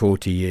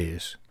 40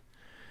 years.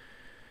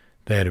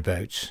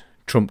 Thereabouts.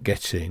 Trump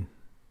gets in,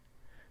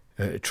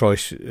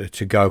 tries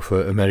to go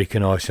for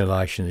American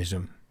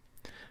isolationism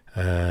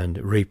and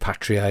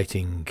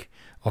repatriating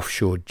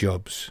offshore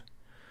jobs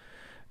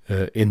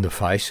in the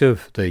face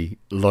of the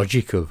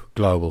logic of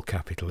global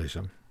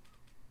capitalism.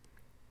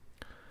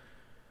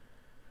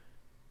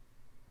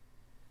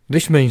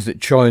 This means that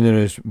China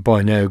has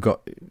by now got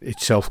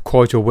itself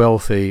quite a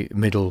wealthy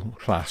middle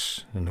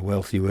class and a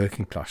wealthy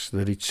working class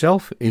that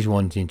itself is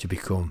wanting to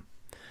become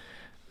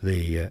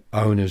the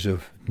owners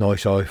of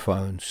nice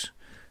iPhones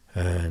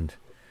and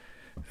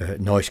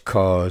nice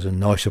cars and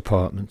nice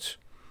apartments.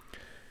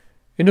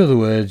 In other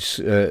words,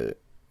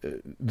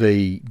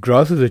 the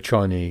growth of the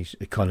Chinese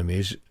economy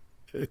has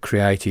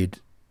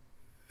created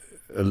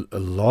a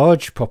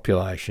large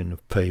population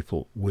of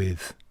people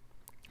with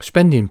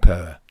spending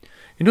power.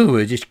 In other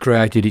words, it's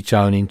created its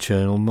own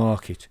internal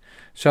market.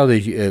 So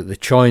the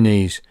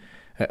Chinese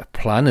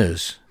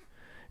planners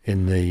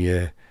in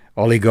the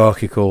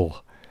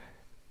oligarchical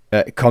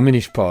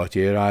Communist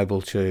Party are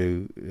able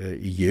to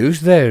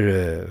use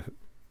their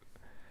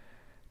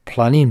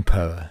planning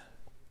power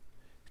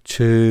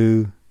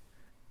to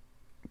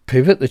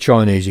pivot the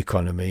Chinese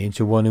economy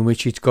into one in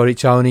which it's got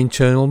its own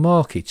internal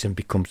markets and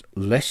becomes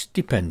less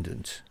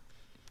dependent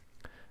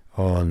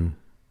on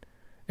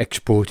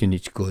exporting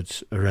its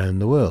goods around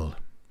the world.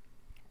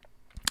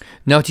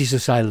 Notice I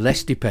say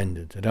less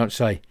dependent, I don't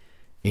say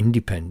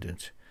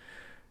independent.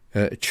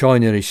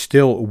 China is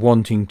still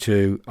wanting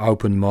to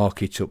open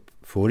markets up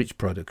for its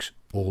products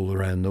all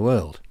around the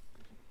world.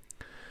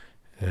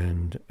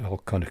 And I'll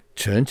kind of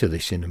turn to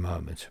this in a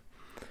moment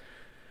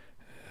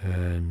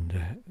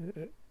and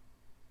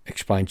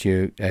explain to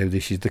you how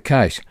this is the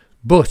case.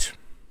 But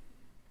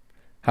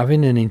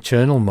having an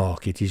internal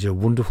market is a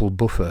wonderful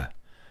buffer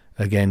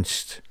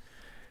against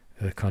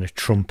a kind of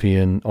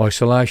Trumpian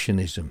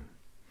isolationism.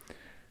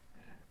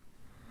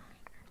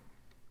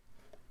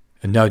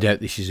 And no doubt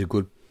this is a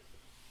good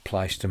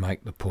place to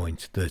make the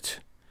point that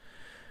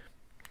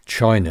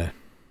China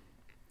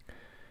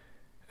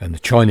and the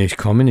Chinese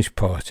Communist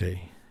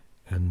Party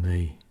and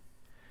the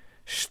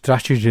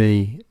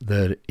strategy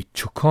that it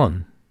took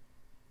on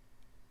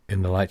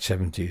in the late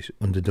 70s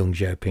under Deng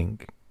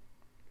Xiaoping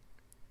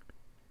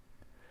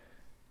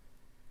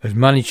has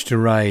managed to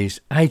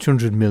raise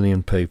 800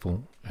 million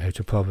people out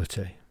of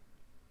poverty.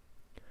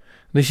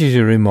 This is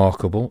a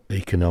remarkable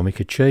economic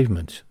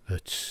achievement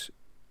that's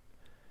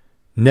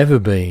never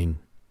been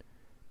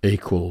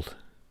equalled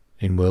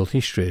in world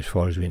history as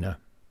far as we know.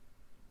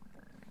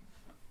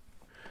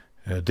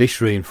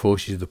 This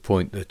reinforces the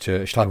point that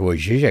Slavoj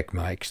Žižek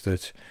makes,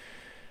 that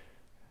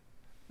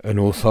an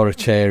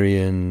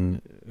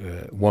authoritarian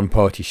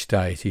one-party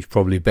state is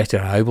probably better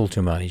able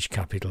to manage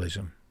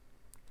capitalism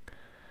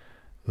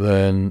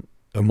than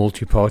a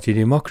multi-party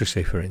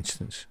democracy, for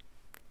instance.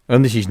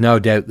 And this is no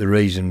doubt the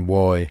reason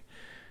why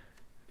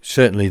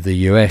certainly the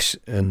US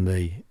and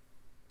the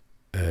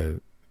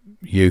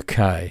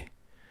UK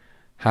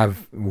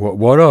have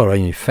what are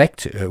in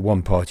effect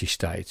one-party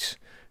states,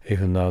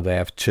 even though they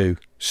have two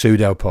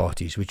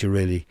pseudo-parties, which are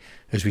really,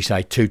 as we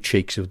say, two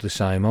cheeks of the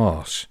same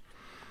arse,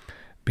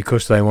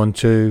 because they want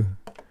to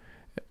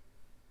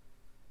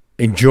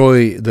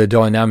enjoy the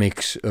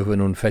dynamics of an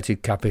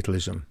unfettered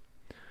capitalism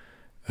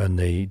and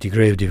the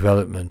degree of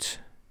development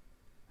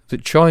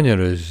that China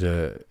has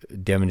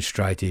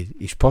demonstrated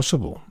is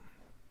possible.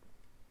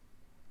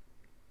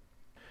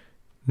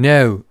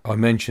 Now, I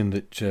mentioned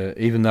that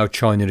even though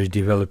China is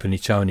developing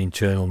its own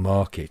internal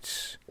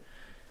markets,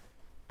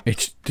 it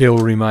still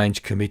remains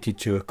committed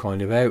to a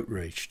kind of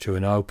outreach, to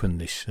an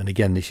openness. And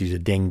again, this is a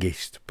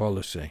Dengist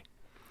policy.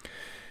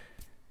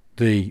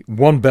 The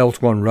One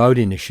Belt, One Road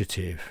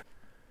initiative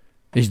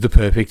is the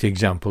perfect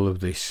example of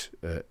this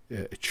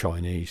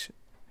Chinese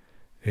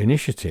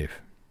initiative.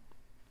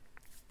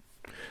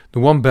 The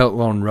One Belt,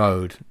 One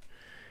Road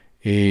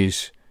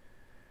is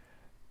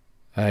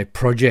a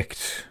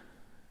project,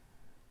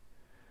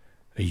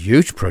 a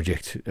huge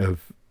project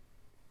of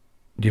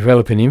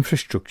developing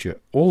infrastructure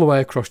all the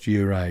way across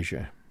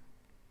Eurasia.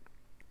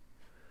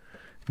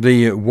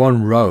 The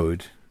One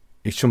Road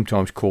is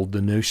sometimes called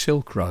the New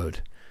Silk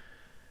Road,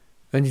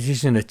 and it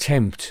is an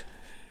attempt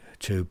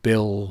to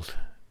build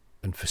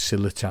and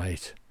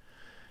facilitate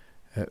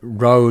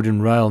road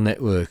and rail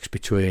networks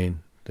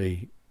between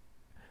the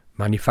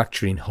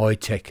manufacturing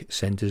high-tech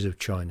centres of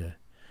China,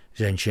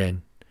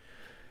 Shenzhen,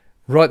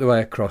 right the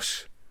way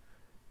across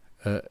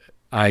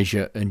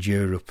Asia and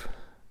Europe,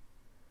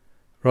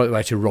 right the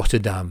way to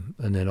Rotterdam,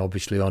 and then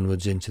obviously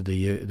onwards into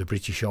the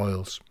British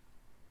Isles,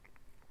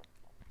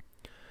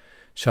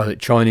 so that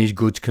Chinese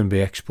goods can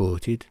be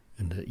exported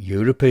and that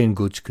European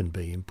goods can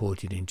be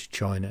imported into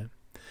China.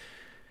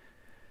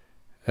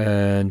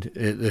 And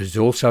there's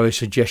also a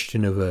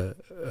suggestion of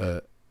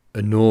a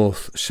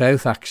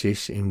north-south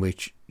axis in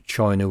which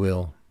China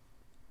will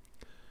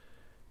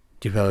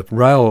develop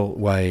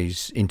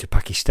railways into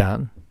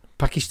Pakistan.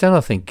 Pakistan,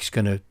 I think, is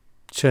going to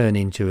turn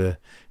into a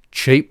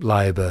cheap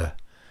labour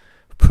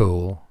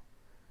pool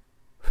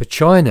for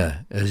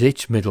China as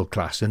its middle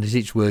class and as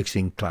its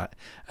working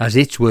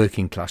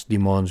class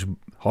demands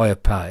higher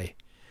pay,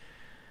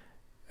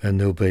 and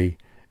there'll be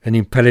an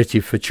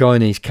imperative for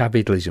Chinese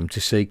capitalism to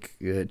seek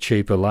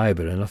cheaper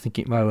labour, and I think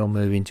it may well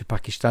move into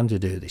Pakistan to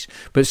do this.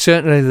 But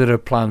certainly there are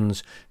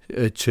plans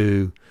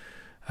to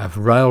have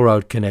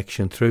railroad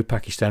connection through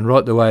Pakistan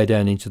right the way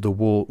down into the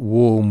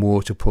warm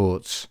water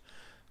ports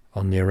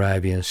on the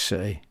Arabian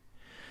Sea.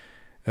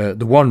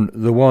 The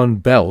one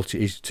belt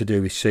is to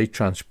do with sea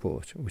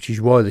transport, which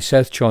is why the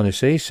South China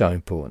Sea is so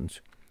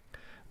important,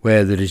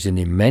 where there is an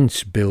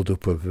immense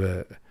build-up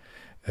of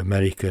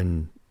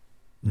American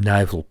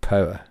naval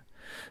power.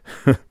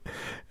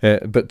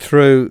 But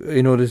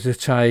in order to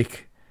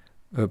take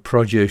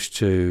produce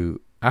to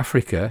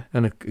Africa,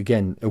 and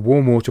again, a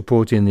warm water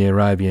port in the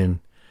Arabian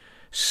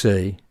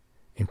Sea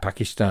in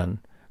Pakistan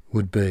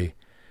would be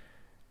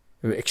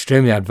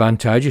extremely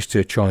advantageous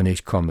to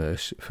Chinese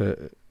commerce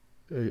for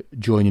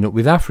joining up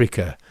with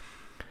Africa.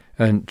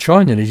 And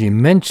China is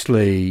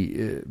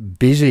immensely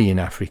busy in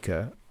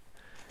Africa,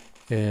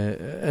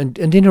 and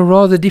in a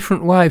rather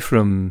different way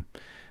from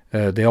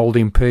the old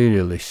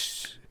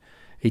imperialists.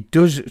 It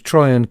does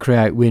try and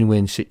create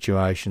win-win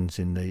situations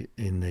in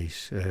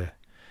these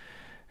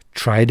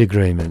trade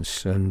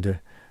agreements, and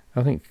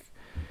I think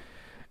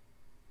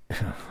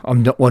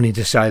I'm not wanting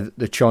to say that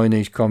the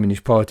Chinese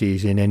Communist Party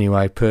is in any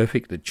way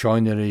perfect, that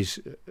China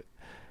is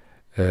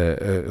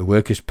a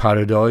workers'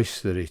 paradise,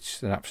 that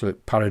it's an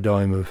absolute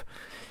paradigm of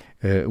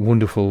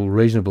wonderful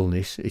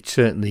reasonableness. It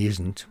certainly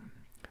isn't.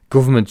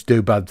 Governments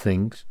do bad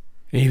things,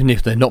 even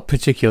if they're not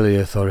particularly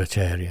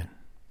authoritarian.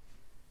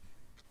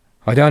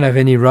 I don't have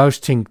any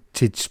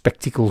rose-tinted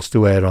spectacles to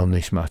wear on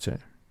this matter,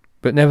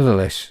 but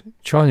nevertheless,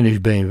 China is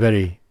being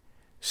very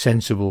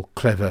sensible,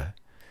 clever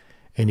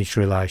in its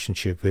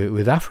relationship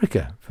with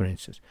Africa, for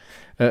instance.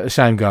 The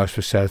same goes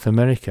for South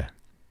America.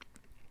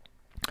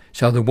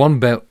 So the One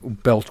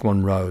Belt,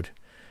 One Road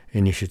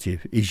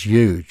initiative is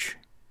huge.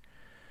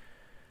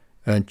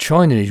 And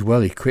China is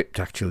well equipped,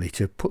 actually,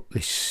 to put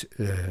this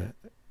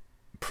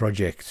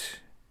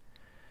project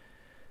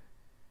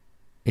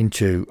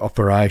into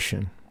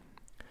operation.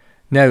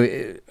 Now,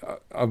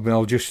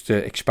 I'll just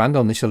expand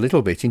on this a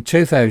little bit. In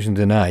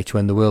 2008,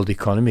 when the world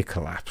economy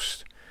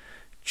collapsed,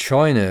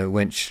 China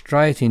went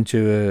straight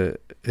into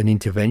an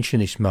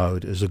interventionist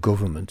mode as a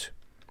government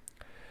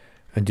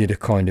and did a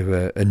kind of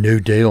a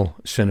New Deal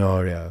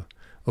scenario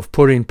of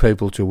putting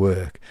people to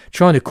work.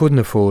 China couldn't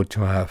afford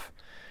to have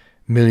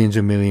millions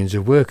and millions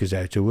of workers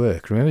out of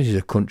work. Remember, this is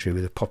a country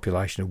with a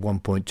population of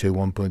 1.2,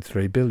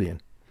 1.3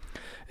 billion.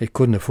 It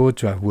couldn't afford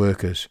to have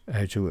workers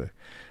out of work.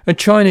 And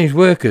Chinese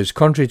workers,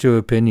 contrary to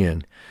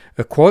opinion,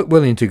 are quite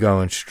willing to go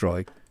on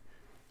strike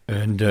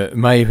and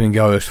may even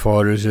go as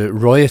far as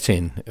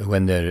rioting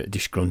when they're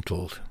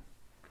disgruntled.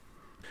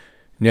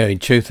 Now, in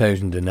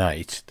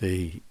 2008,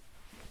 the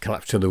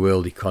collapse of the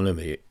world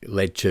economy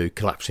led to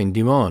collapsing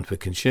demand for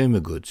consumer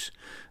goods,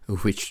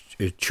 of which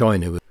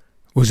China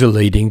was a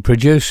leading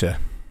producer.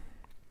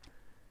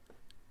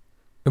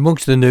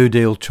 Amongst the New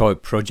Deal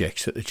type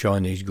projects that the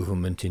Chinese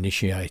government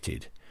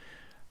initiated,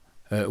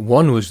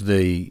 one was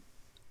the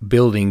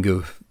building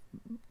of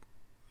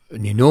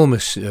an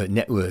enormous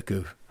network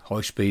of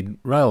high-speed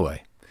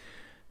railway.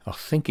 I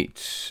think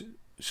it's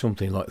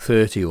something like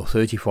 30 or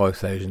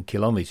 35,000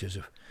 kilometres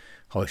of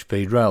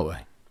high-speed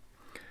railway.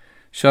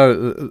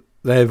 So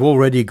they've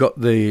already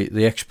got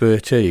the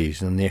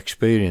expertise and the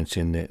experience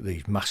in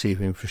these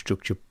massive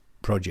infrastructure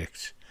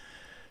projects.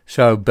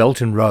 So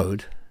Belt and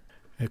Road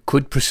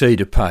could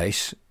proceed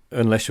apace,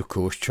 unless, of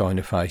course,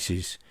 China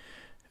faces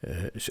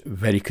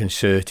very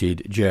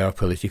concerted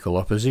geopolitical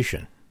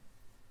opposition.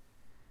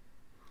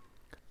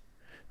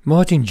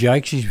 Martin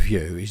Jakes'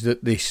 view is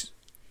that this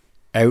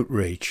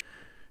outreach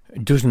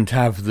doesn't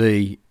have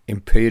the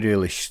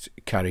imperialist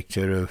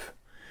character of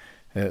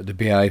the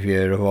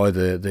behaviour of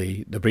either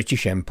the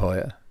British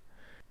Empire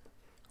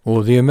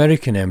or the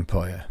American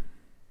Empire.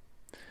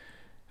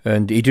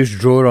 And he does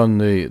draw on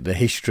the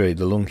history,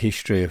 the long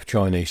history of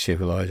Chinese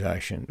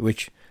civilization,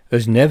 which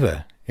has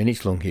never, in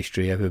its long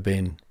history, ever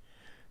been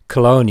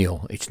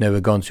colonial. It's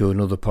never gone to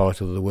another part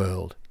of the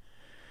world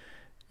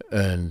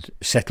and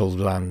settled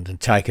land and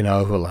taken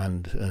over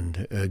land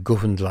and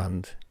governed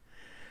land.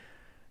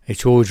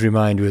 It's always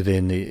remained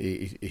within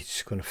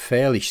its kind of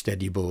fairly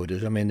steady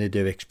borders. I mean, they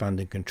do expand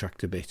and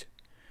contract a bit.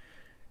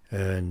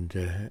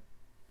 And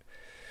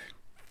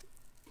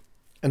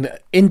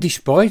in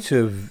despite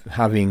of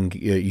having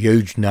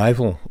huge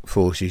naval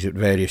forces at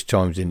various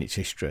times in its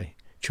history,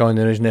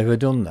 China has never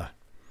done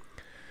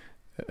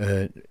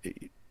that.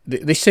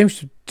 This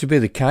seems to be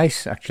the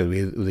case,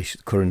 actually, with this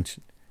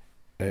current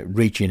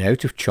reaching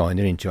out of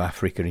China into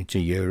Africa, into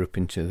Europe,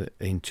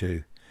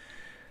 into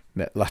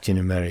Latin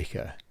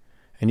America.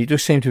 And it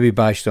does seem to be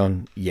based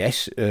on,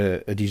 yes,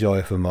 a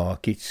desire for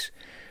markets,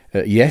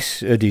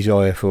 yes, a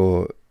desire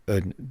for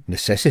a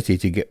necessity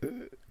to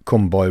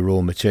come by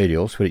raw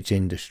materials for its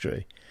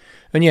industry,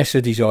 and yes,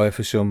 a desire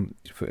for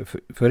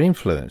for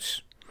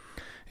influence.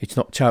 It's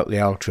not totally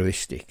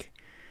altruistic,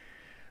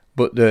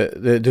 but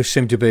there does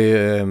seem to be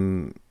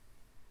an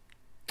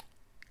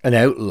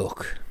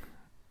outlook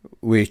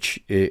which,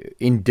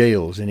 in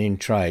deals and in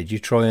trade, you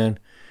try and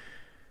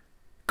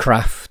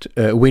craft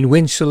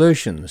win-win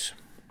solutions.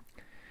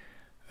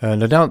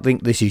 And I don't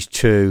think this is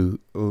too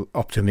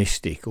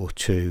optimistic or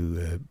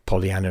too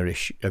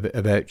Pollyanna-ish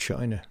about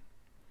China.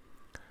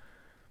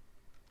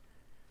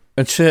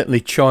 And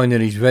certainly China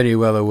is very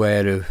well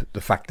aware of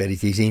the fact that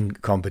it is in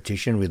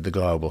competition with the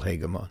global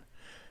hegemon,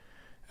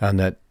 and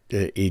that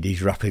it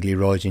is rapidly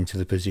rising to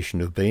the position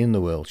of being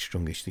the world's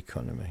strongest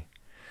economy.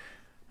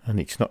 And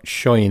it's not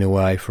shying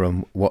away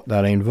from what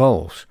that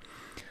involves.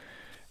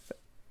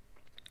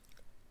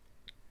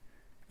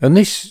 And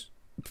this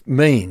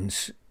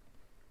means,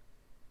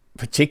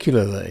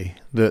 particularly,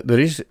 that there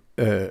is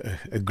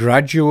a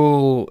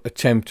gradual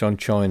attempt on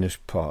China's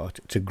part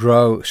to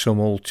grow some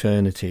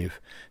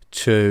alternative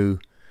to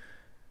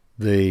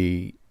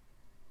the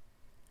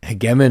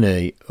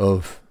hegemony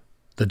of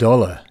the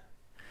dollar,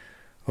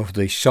 of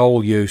the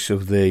sole use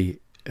of the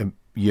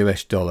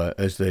US dollar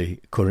as the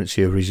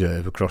currency of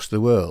reserve across the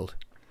world.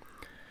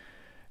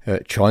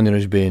 China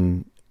has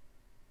been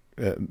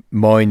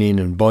mining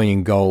and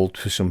buying gold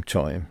for some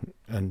time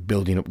and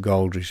building up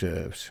gold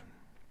reserves.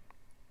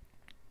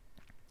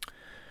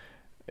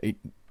 It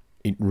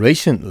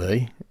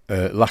recently,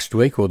 last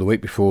week or the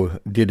week before,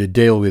 did a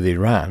deal with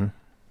Iran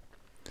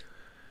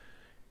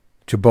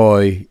to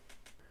buy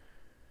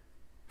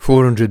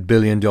 $400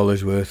 billion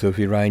worth of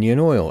Iranian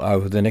oil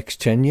over the next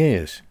 10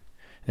 years.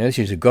 Now, this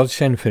is a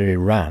godsend for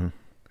Iran,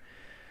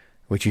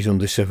 which is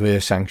under severe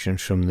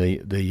sanctions from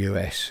the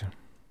US.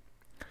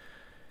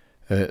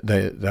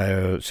 They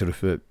are sort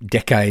of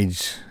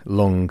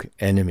decades-long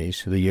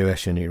enemies, the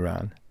US and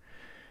Iran.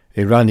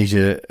 Iran is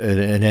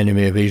an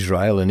enemy of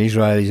Israel, and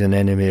Israel is an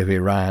enemy of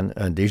Iran,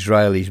 and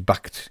Israel is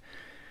backed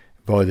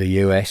by the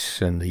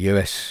US, and the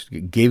US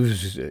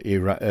gives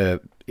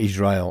Israel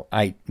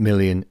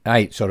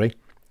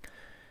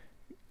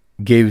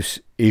gives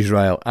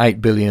Israel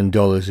 $8 billion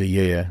a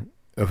year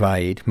of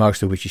aid,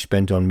 most of which is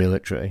spent on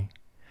military.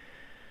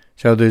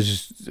 So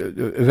there's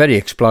a very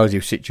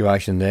explosive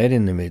situation there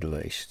in the Middle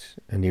East,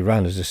 and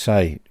Iran, as I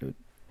say,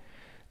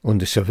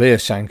 under severe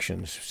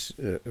sanctions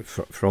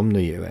from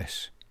the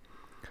US.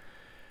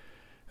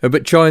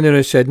 But China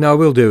has said, no,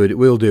 we'll do it.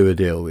 We'll do a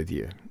deal with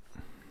you.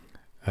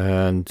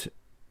 And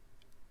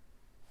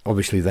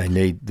obviously they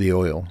need the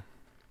oil.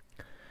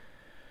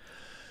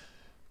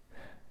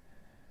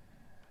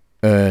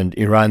 And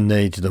Iran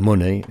needs the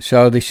money.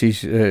 So this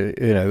is,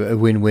 a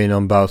win-win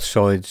on both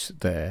sides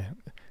there.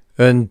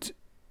 And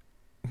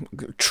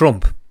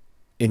Trump,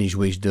 in his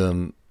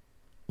wisdom,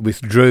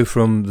 withdrew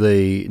from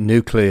the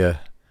nuclear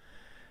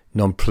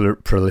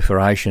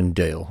non-proliferation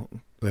deal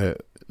that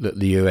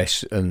the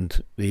US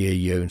and the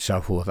EU and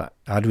so forth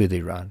had with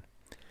Iran,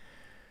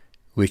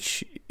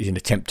 which is an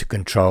attempt to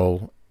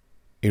control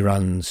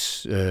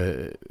Iran's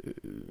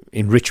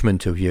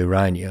enrichment of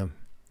uranium,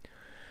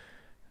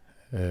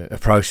 a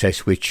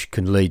process which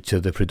can lead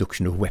to the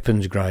production of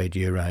weapons-grade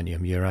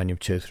uranium,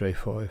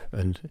 uranium-235,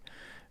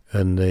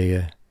 and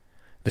the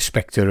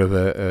spectre of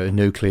a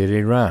nuclear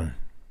Iran.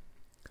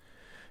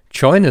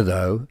 China,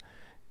 though,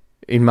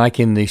 in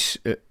making this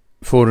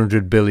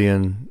 $400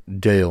 billion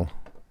deal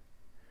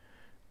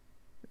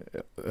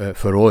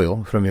for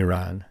oil from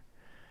Iran,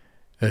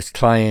 has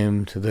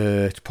claimed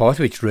that part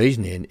of its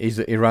reasoning is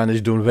that Iran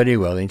has done very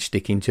well in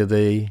sticking to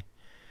the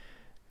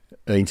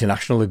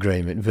international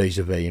agreement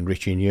vis-à-vis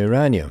enriching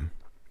uranium.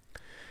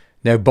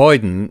 Now,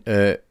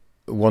 Biden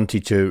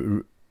wanted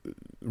to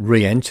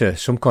re-enter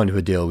some kind of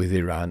a deal with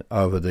Iran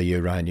over the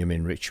uranium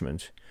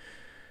enrichment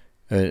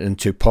and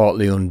to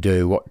partly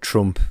undo what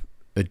Trump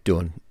had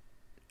done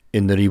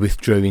in that he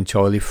withdrew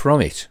entirely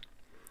from it.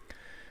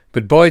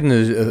 But Biden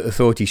has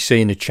thought he's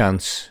seen a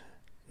chance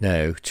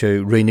now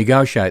to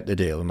renegotiate the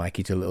deal and make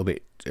it a little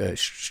bit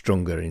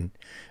stronger and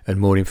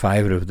more in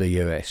favour of the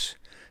US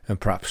and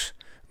perhaps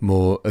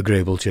more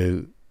agreeable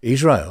to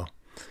Israel.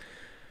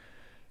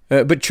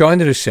 But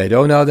China has said,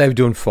 oh no, they've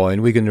done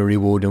fine, we're going to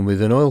reward them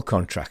with an oil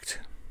contract.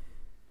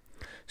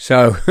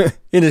 So,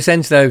 in a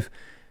sense, they've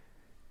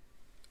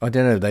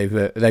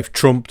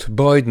trumped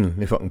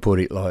Biden, if I can put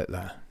it like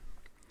that.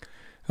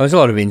 There's a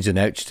lot of ins and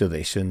outs to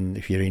this, and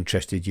if you're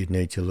interested, you'd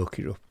need to look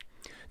it up.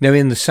 Now,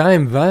 in the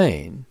same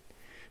vein,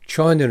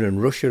 China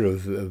and Russia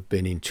have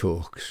been in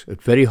talks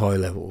at very high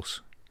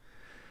levels,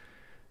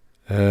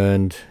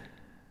 and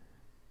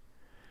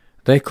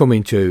they come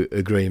into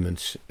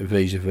agreements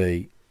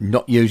vis-à-vis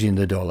not using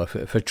the dollar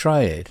for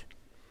trade.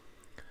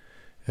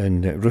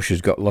 And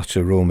Russia's got lots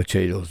of raw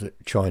materials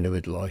that China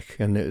would like,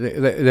 and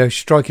they're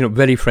striking up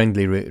very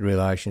friendly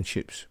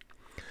relationships.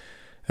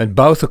 And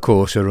both, of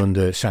course, are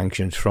under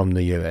sanctions from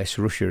the US.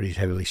 Russia is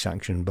heavily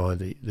sanctioned by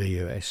the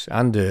US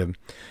and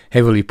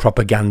heavily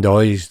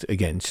propagandised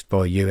against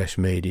by US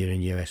media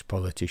and US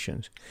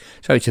politicians.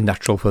 So it's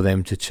natural for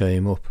them to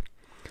team up.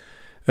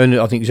 And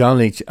I think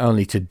it's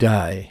only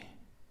today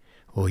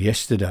or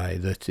yesterday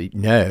that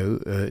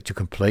to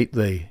complete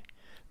the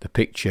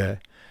picture,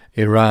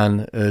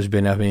 Iran has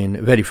been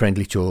having very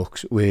friendly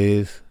talks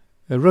with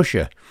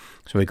Russia.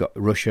 So we've got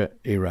Russia,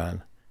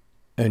 Iran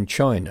and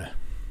China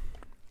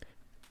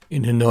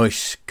in a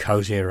nice,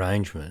 cosy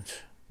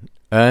arrangement,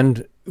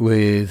 and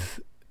with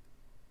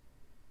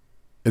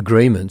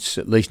agreements,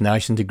 at least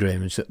nascent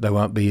agreements, that they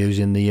won't be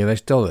using the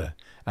US dollar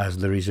as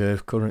the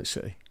reserve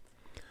currency.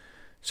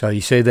 So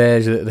you see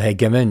there's the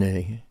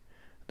hegemony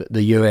that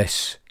the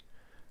US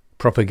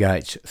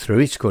propagates through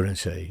its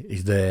currency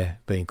is there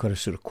being kind of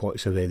sort of quite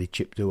severely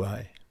chipped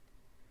away.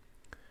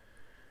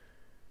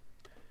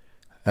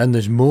 And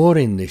there's more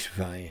in this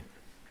vein.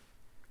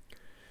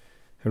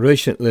 I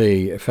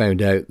recently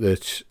found out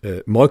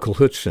that Michael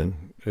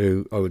Hudson,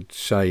 who I would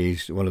say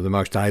is one of the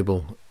most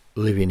able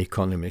living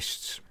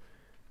economists,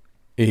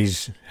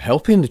 is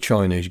helping the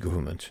Chinese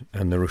government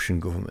and the Russian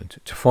government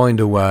to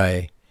find a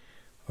way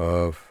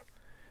of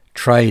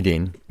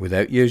trading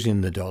without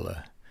using the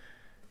dollar,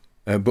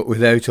 but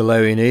without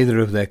allowing either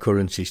of their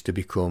currencies to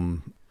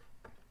become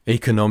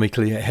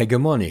economically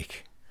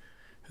hegemonic.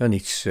 And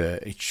it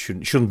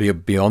shouldn't be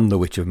beyond the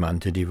wit of man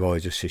to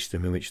devise a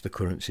system in which the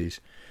currencies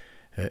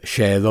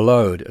share the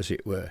load, as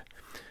it were.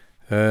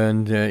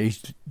 And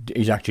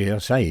he's actually,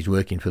 he's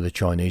working for the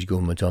Chinese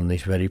government on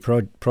this very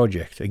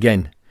project.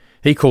 Again,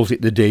 he calls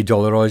it the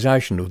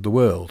de-dollarisation of the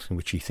world,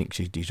 which he thinks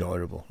is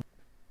desirable.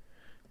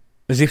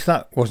 As if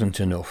that wasn't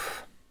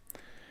enough,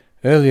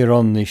 earlier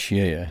on this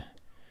year,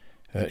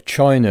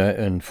 China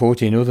and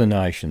 14 other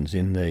nations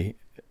in the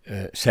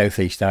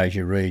Southeast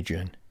Asia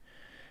region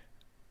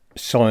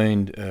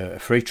signed a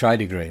free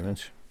trade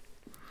agreement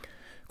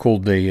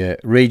called the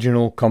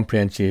Regional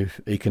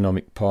Comprehensive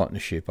Economic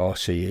Partnership,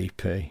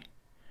 RCEP,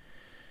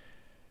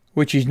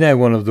 which is now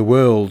one of the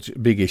world's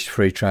biggest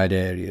free trade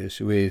areas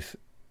with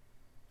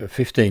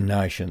 15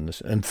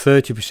 nations and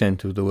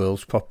 30% of the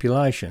world's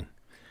population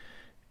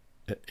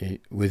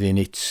within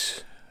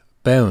its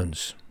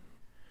bounds.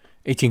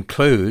 It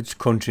includes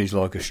countries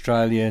like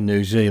Australia,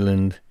 New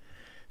Zealand,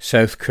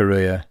 South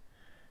Korea,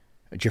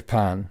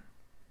 Japan,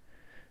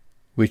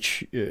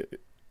 which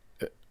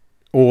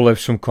all have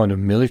some kind of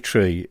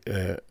military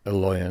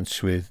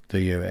alliance with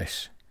the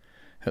US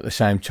at the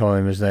same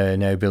time as they're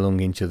now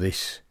belonging to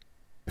this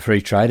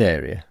free trade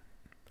area,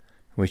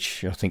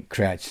 which I think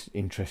creates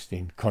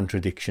interesting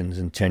contradictions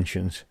and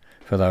tensions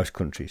for those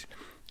countries.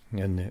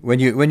 And when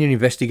you're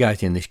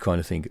investigating this kind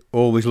of thing,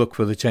 always look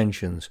for the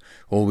tensions,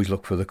 always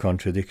look for the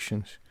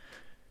contradictions.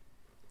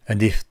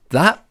 And if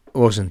that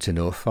wasn't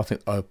enough, I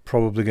think I'm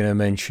probably going to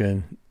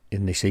mention,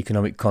 in this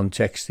economic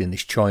context, in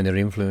this China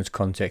influence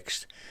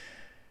context,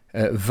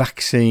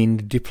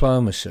 vaccine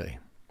diplomacy.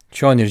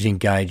 China is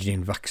engaged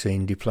in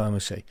vaccine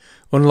diplomacy,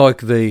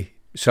 unlike the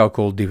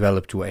so-called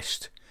developed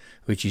West,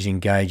 which is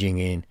engaging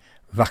in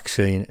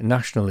vaccine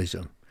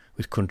nationalism,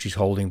 with countries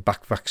holding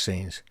back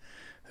vaccines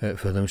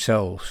for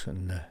themselves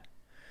and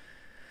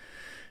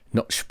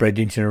not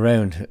spreading it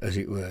around, as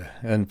it were,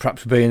 and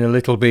perhaps being a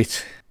little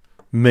bit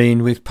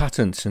mean with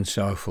patents and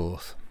so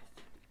forth.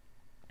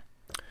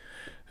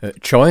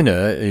 China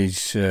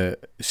is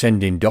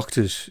sending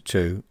doctors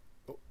to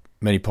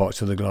many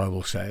parts of the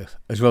global south,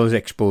 as well as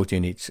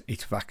exporting its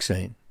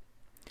vaccine.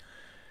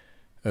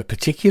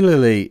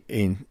 Particularly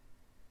in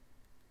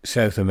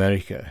South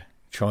America,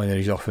 China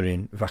is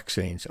offering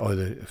vaccines,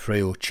 either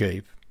free or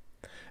cheap.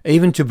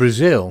 Even to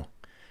Brazil,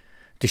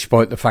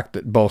 despite the fact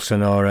that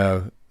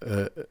Bolsonaro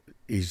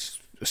is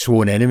a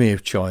sworn enemy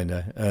of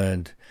China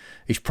and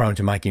is prone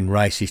to making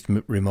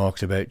racist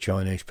remarks about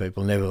Chinese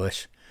people.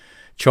 Nevertheless,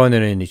 China,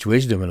 in its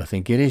wisdom, and I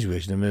think it is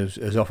wisdom,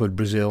 has offered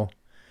Brazil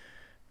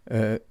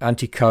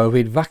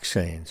anti-COVID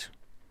vaccines.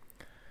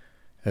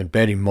 And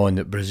bear in mind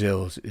that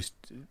Brazil is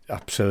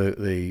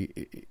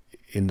absolutely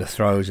in the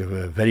throes of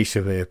a very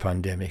severe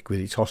pandemic, with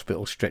its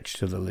hospitals stretched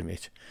to the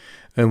limit,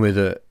 and with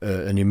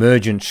an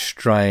emergent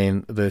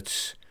strain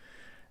that's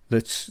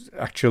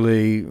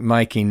actually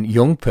making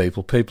young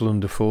people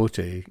under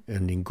 40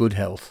 and in good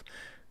health,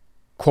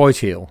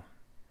 quite ill,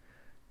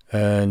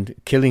 and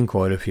killing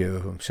quite a few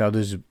of them. So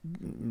there's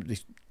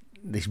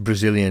this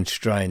Brazilian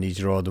strain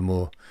is rather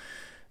more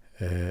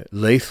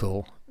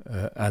lethal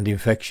and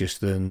infectious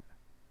than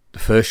the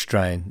first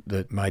strain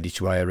that made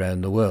its way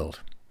around the world.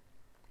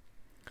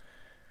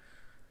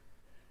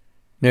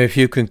 Now, if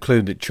you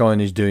conclude that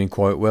China is doing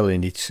quite well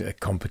in its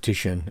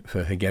competition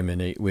for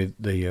hegemony with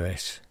the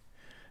US,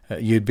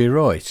 you'd be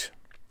right.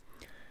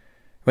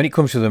 When it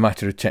comes to the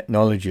matter of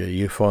technology,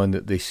 you find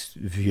that this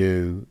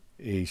view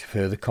is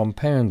further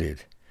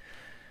compounded.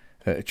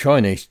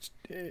 Chinese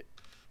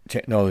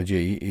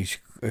technology is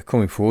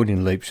coming forward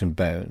in leaps and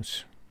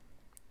bounds.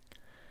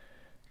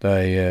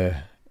 They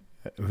are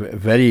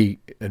very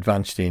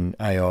advanced in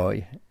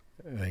AI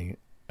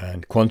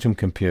and quantum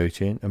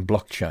computing and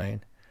blockchain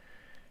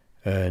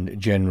and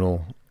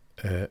general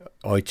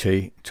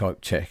IT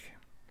type tech.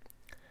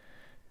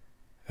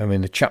 I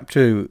mean, the chap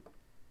to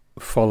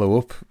follow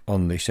up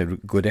on this, a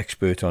good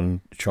expert on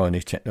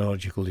Chinese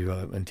technological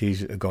development,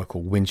 is a guy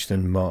called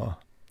Winston Ma,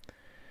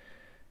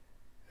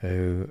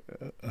 who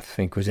I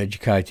think was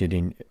educated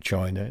in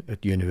China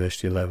at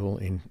university level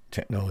in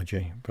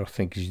technology, but I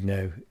think he's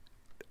now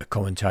a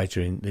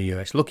commentator in the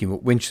US. Look him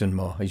up, Winston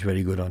Ma. He's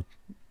very good on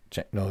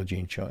technology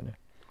in China.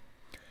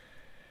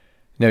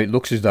 Now, it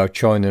looks as though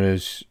China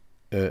has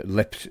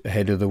leapt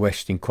ahead of the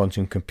West in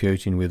quantum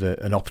computing with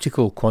an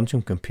optical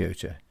quantum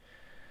computer,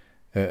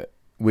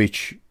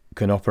 which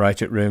can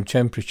operate at room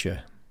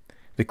temperature.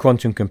 The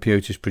quantum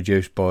computers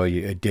produced by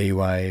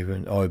D-Wave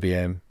and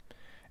IBM,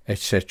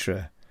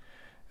 etc.,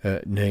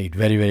 need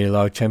very, very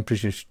low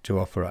temperatures to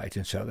operate,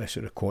 and so they're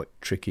sort of quite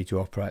tricky to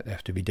operate. They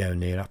have to be down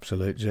near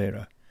absolute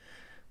zero.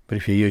 But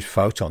if you use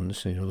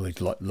photons, in other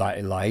words, like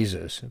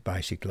lasers,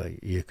 basically,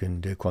 you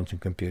can do quantum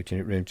computing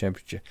at room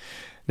temperature.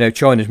 Now,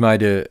 China's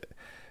made a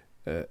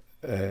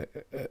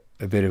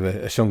bit of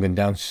a song and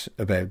dance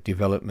about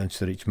developments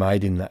that it's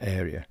made in that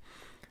area.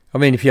 I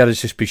mean, if you had a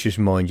suspicious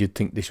mind, you'd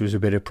think this was a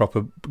bit of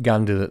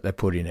propaganda that they're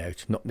putting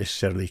out, not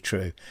necessarily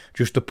true,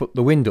 just to put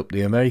the wind up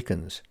the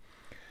Americans.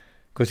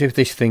 Because if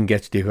this thing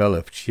gets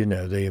developed, you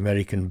know, the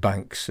American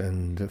banks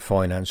and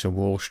finance and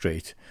Wall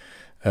Street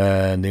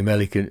and the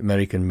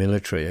American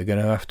military are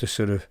going to have to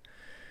sort of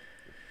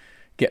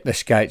get their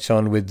skates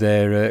on with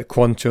their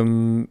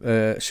quantum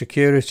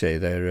security,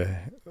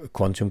 their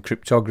quantum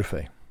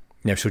cryptography.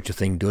 Now, such a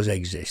thing does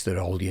exist. There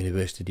are whole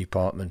university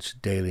departments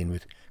dealing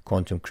with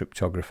quantum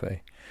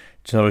cryptography.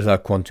 It's not as though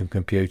quantum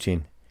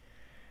computing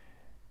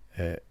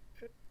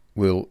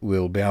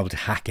will be able to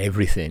hack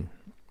everything,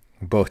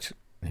 but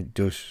it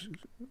does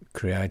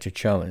create a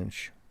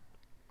challenge.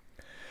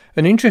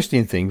 An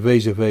interesting thing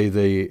vis-a-vis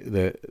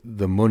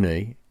the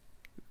money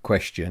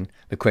question,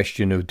 the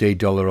question of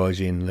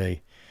de-dollarizing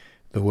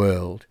the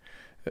world,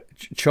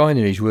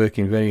 China is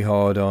working very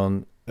hard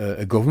on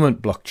a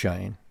government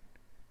blockchain,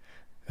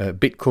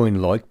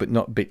 Bitcoin-like, but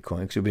not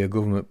Bitcoin, because it'll be a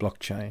government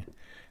blockchain,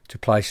 to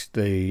place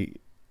the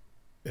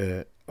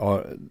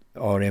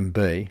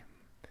RMB,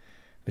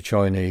 the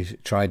Chinese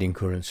trading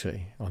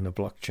currency, on the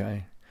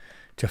blockchain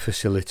to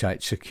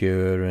facilitate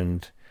secure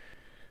and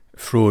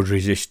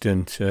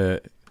fraud-resistant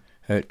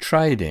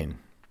trading.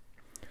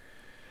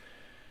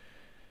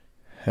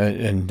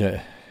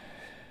 And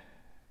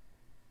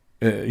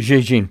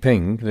Xi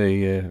Jinping,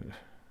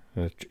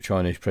 the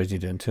Chinese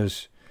president,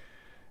 has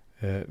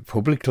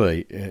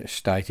publicly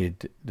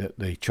stated that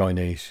the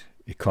Chinese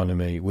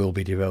economy will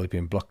be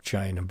developing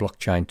blockchain and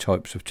blockchain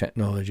types of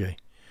technology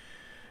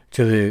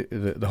to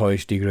the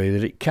highest degree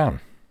that it can.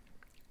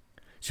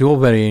 It's all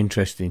very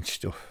interesting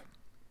stuff.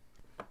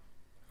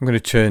 I'm going to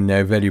turn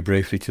now very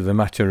briefly to the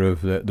matter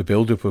of the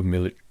build-up of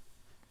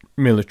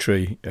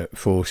military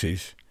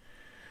forces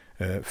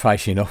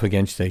facing off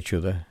against each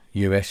other,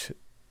 US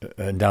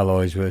and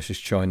allies versus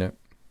China,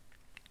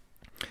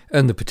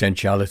 and the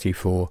potentiality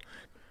for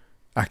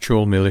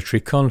actual military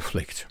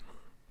conflict.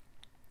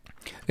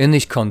 In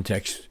this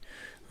context,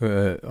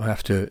 I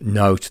have to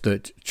note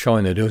that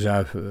China does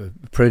have a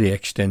pretty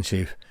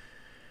extensive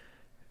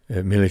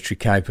military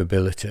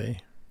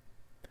capability.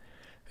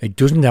 It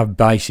doesn't have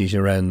bases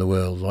around the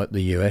world like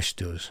the US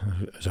does.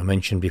 As I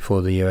mentioned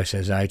before, the US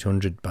has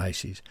 800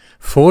 bases.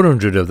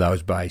 400 of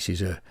those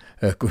bases are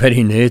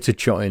very near to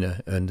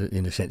China and,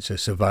 in a sense, are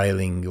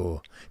surveilling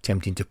or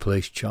attempting to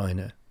police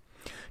China.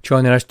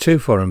 China has 2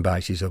 foreign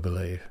bases, I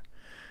believe.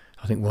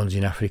 I think one's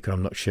in Africa.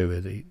 I'm not sure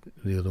where the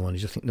other one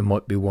is. I think there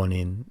might be one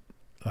in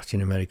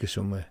Latin America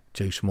somewhere.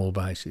 2 small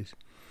bases.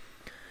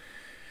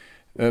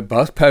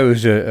 Both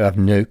powers have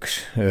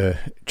nukes.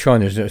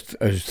 China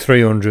has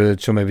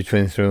 300, somewhere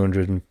between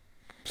 300 and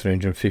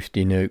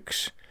 350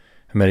 nukes.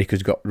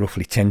 America's got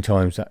roughly 10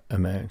 times that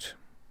amount.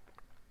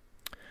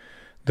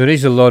 There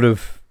is a lot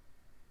of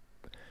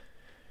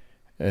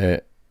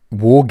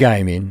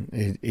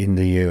wargaming in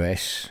the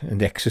US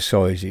and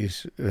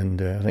exercises,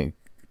 and I think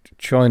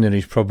China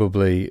is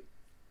probably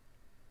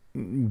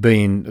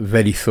being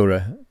very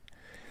thorough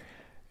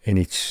in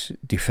its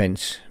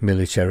defence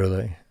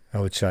militarily, I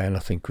would say, and I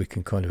think we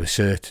can kind of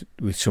assert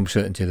with some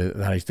certainty that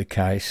that is the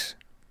case.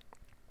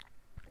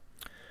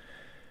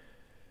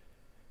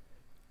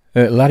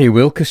 Larry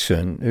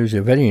Wilkerson, who's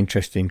a very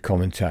interesting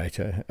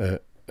commentator,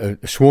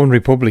 a sworn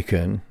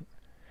Republican,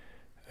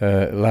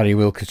 Larry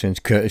Wilkerson's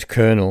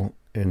colonel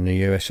in the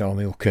US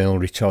Army, or colonel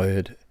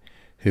retired,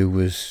 who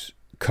was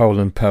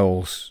Colin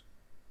Powell's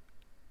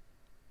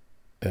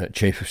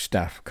chief of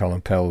staff.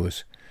 Colin Powell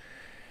was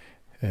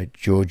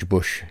George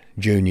Bush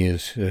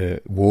Jr.'s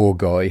war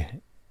guy,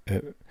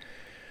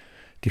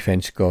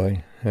 defence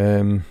guy.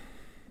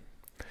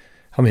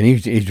 I mean,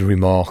 he's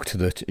remarked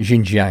that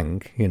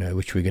Xinjiang,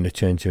 which we're going to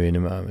turn to in a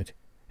moment,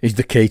 is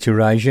the key to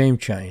regime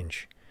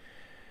change.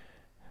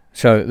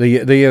 So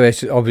the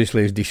US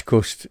obviously has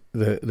discussed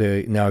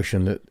the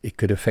notion that it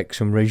could affect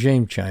some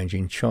regime change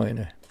in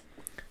China.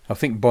 I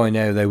think by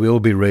now they will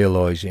be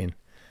realising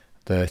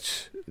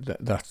that's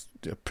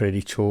a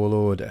pretty tall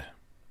order.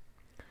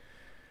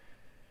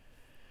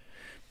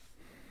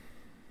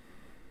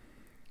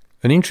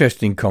 An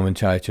interesting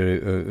commentator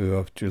who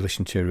I've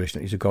listened to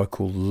recently is a guy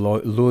called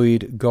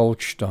Lloyd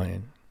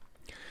Goldstein.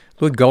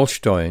 Lloyd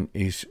Goldstein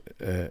is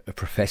a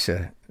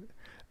professor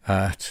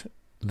at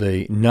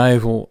the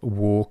Naval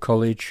War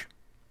College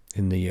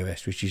in the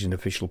US, which is an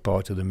official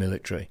part of the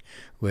military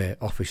where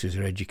officers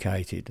are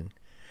educated. And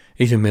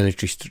he's a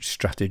military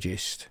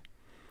strategist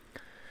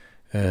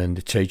and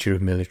a teacher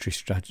of military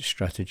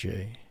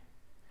strategy.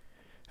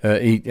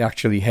 He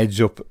actually heads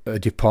up a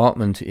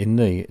department in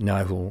the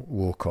Naval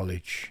War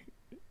College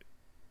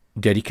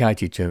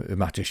dedicated to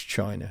matters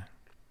China.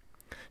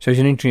 So he's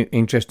an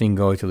interesting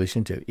guy to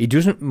listen to. He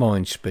doesn't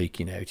mind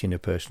speaking out in a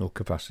personal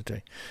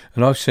capacity.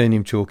 And I've seen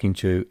him talking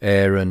to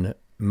Aaron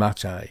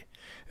Maté,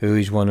 who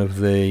is one of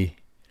the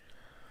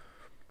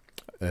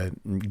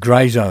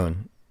Grey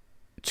Zone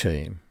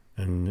team.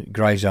 And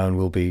Grey Zone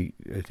will be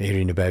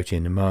hearing about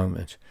in a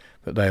moment.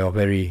 But they are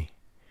very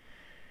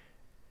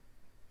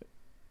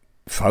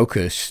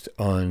focused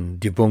on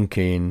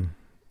debunking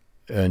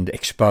and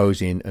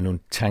exposing and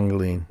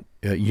untangling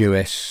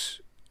US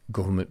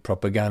government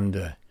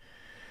propaganda,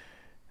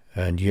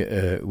 and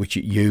which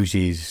it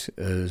uses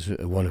as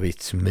one of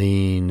its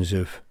means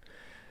of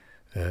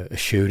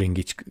assuring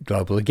its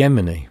global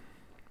hegemony.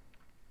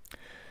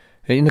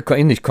 In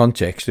this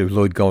context of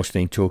Lloyd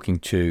Goldstein talking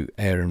to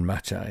Aaron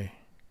Maté,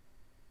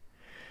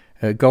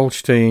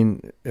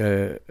 Goldstein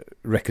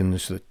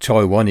reckons that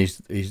Taiwan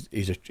is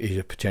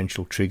a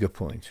potential trigger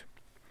point,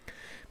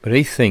 but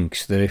he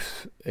thinks that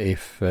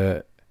if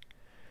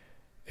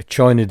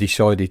China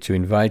decided to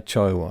invade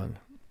Taiwan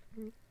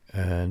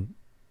and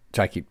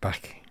take it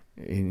back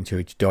into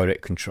its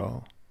direct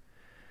control,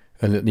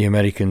 and that the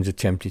Americans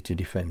attempted to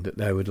defend, that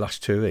they would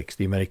last 2 weeks.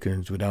 The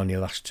Americans would only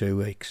last 2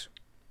 weeks.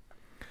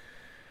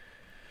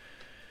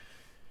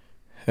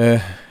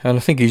 And I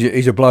think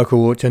he's a bloke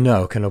who ought to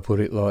know, can I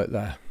put it like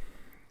that?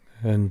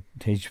 And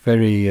he's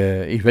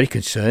very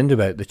concerned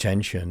about the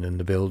tension and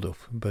the build-up,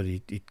 but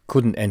it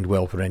couldn't end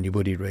well for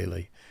anybody,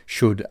 really,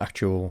 should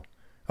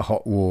a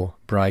hot war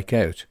break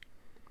out.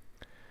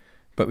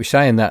 But we're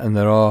saying that, and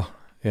there are,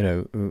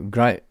 a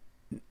great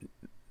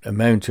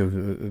amount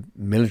of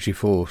military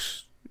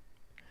force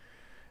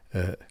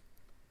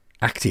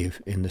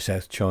active in the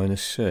South China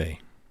Sea.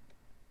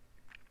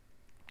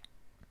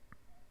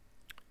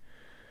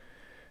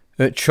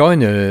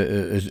 China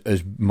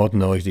has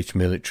modernised its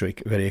military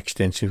very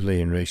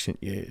extensively in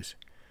recent years,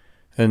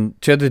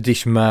 and to the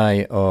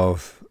dismay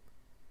of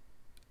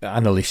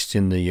analysts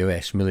in the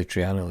US,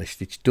 military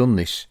analysts, it's done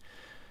this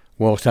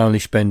whilst only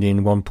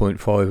spending 1.5%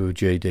 of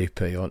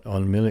GDP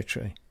on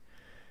military,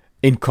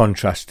 in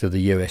contrast to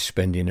the US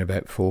spending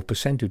about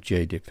 4% of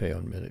GDP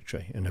on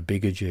military and a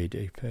bigger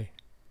GDP.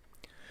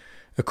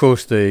 Of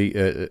course,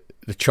 the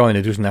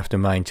China doesn't have to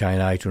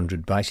maintain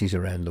 800 bases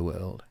around the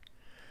world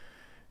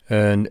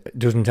and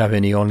doesn't have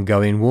any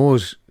ongoing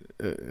wars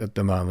at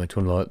the moment,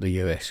 unlike the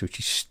US, which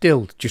is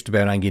still just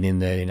about hanging in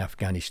there in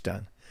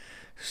Afghanistan.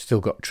 Still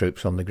got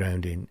troops on the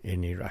ground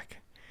in Iraq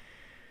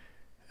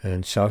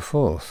and so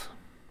forth.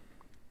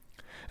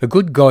 A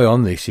good guy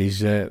on this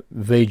is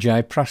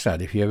Vijay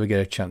Prasad. If you ever get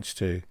a chance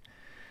to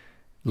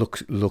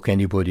look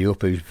anybody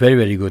up who's very,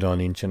 very good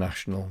on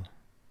international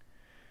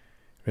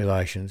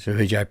relations. So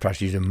Vijay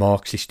Prasad is a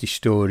Marxist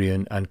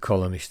historian and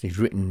columnist. He's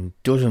written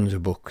dozens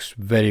of books,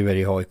 very,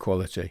 very high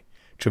quality,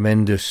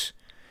 tremendous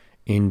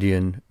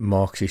Indian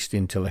Marxist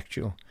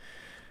intellectual.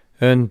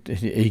 And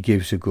he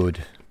gives a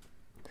good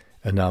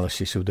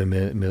analysis of the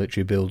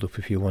military build-up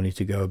if you wanted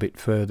to go a bit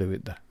further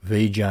with that.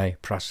 Vijay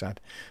Prasad.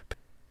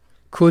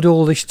 Could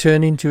all this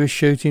turn into a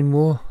shooting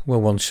war?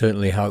 Well, one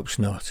certainly hopes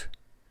not.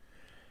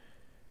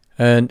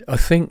 And I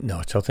think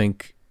not. I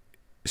think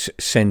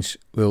sense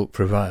will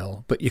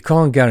prevail. But you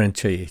can't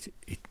guarantee it.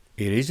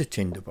 It is a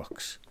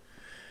tinderbox.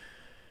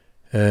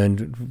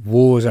 And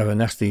wars have a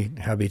nasty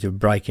habit of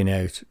breaking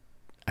out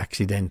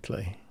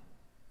accidentally.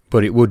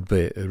 But it would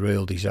be a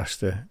real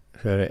disaster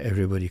for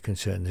everybody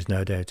concerned. There's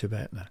no doubt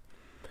about that.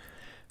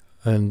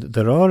 And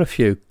there are a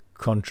few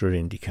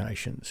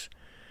contraindications,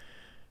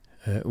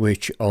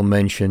 which I'll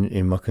mention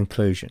in my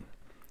conclusion.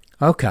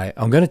 Okay,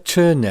 I'm going to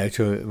turn now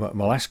to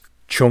my last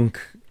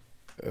chunk,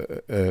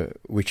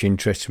 which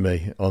interests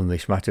me on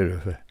this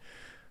matter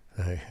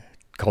of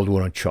Cold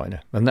War on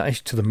China, and that is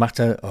to the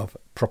matter of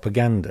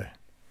propaganda.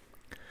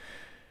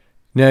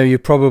 Now, you're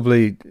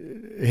probably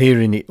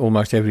hearing it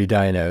almost every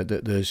day now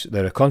that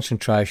there are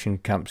concentration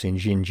camps in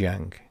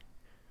Xinjiang,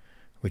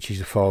 which is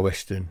the far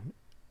western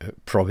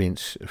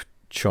province of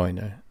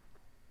China.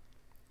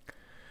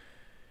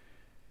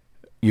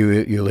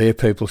 You'll hear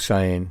people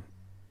saying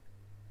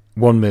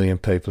 1 million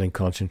people in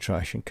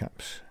concentration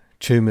camps,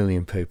 2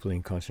 million people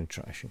in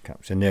concentration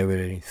camps, and now we're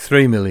hearing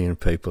 3 million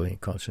people in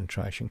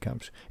concentration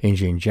camps in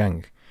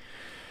Xinjiang.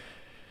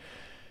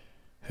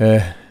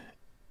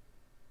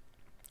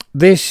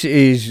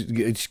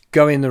 It's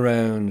going the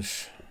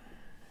rounds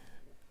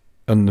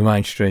on the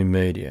mainstream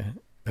media.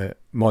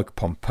 Mike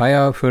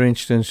Pompeo, for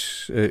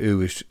instance, who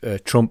was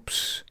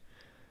Trump's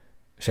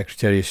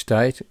Secretary of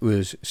State,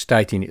 was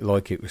stating it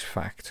like it was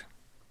fact.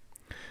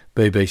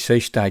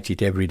 BBC states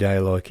it every day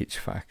like it's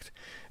fact.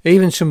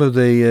 Even some of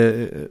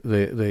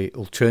the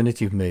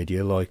alternative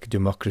media, like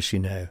Democracy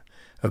Now!,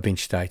 have been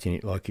stating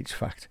it like it's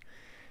fact.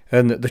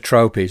 And the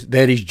trope is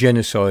there is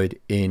genocide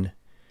in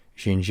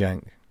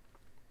Xinjiang.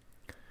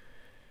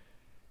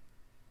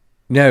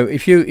 Now,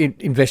 if you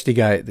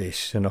investigate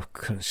this, and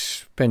I've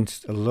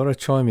spent a lot of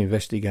time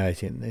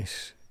investigating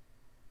this,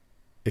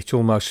 it's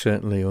almost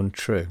certainly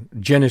untrue.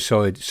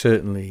 Genocide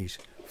certainly is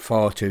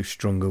far too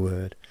strong a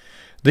word.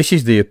 This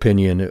is the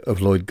opinion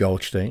of Lloyd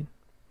Goldstein,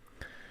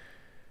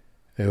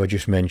 who I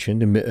just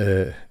mentioned,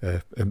 a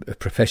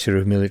professor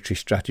of military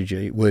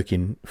strategy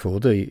working for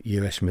the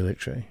US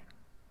military.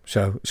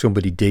 So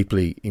somebody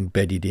deeply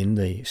embedded in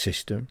the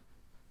system.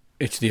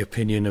 It's the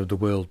opinion of the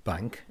World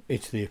Bank.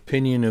 It's the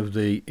opinion of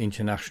the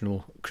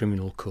International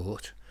Criminal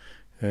Court.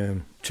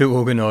 Two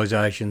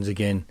organisations,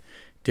 again,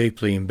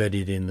 deeply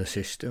embedded in the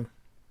system.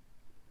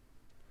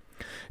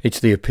 It's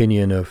the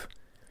opinion of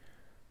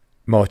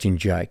Martin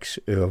Jakes,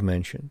 who I've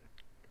mentioned.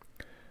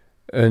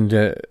 And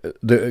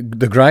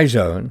the Grey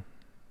Zone,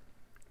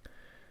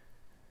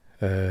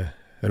 an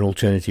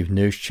alternative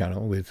news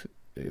channel with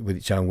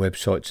its own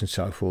websites and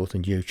so forth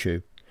and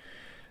YouTube,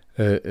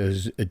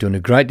 has done a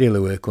great deal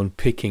of work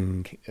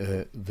unpicking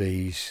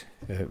these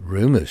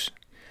rumours.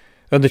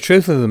 And the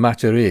truth of the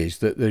matter is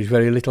that there is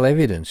very little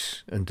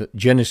evidence, and that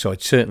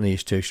genocide certainly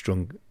is too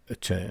strong a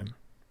term,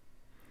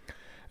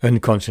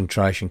 and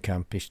concentration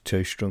camp is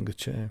too strong a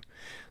term.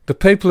 The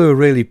people who are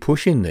really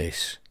pushing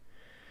this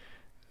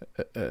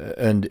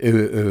and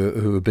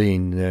who are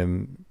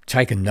being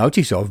taken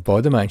notice of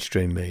by the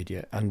mainstream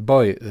media and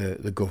by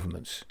the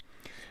governments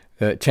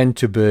tend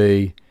to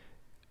be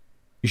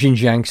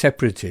Xinjiang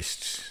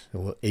separatists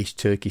or East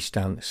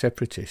Turkestan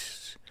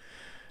separatists.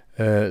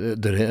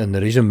 And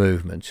there is a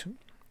movement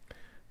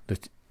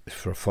that,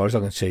 for as far as I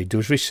can see,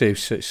 does receive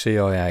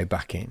CIA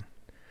backing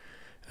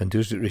and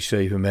does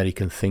receive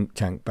American think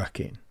tank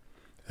backing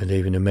and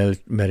even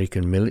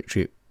American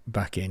military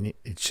backing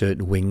in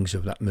certain wings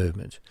of that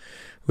movement,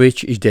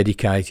 which is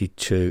dedicated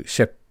to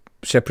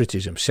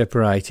separatism,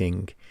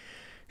 separating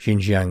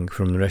Xinjiang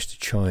from the rest of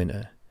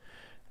China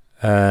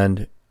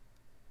and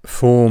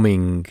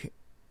forming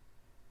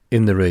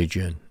in the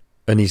region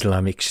an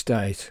Islamic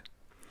state.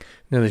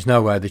 Now, there's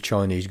no way the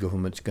Chinese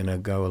government's going to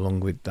go along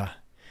with that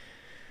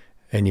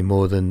any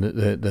more than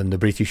the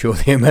British or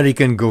the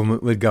American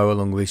government would go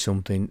along with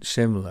something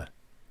similar.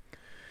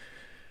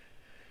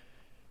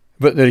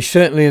 But there's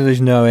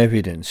no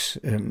evidence.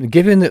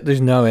 Given that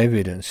there's no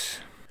evidence,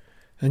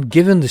 And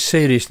given the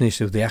seriousness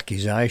of the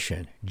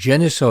accusation,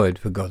 genocide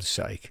for God's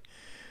sake,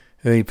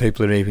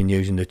 people are even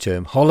using the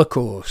term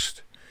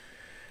Holocaust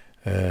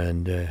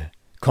and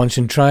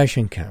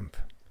concentration camp.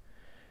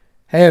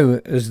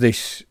 How has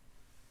this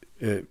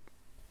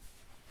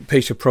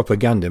piece of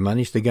propaganda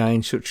managed to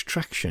gain such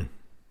traction?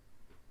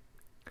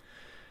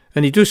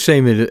 And it does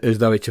seem as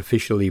though it's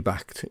officially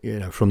backed,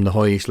 from the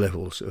highest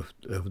levels of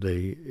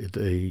the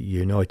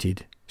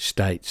United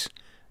States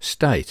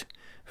state,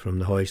 from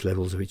the highest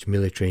levels of its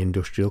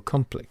military-industrial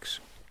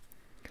complex.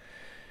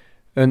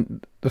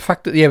 And the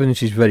fact that the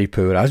evidence is very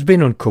poor has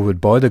been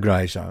uncovered by the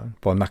Grey Zone,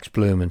 by Max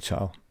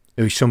Blumenthal,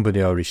 who is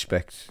somebody I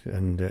respect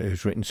and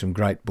who's written some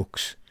great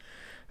books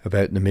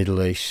about the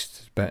Middle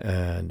East,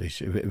 and is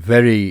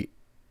very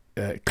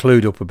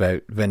clued up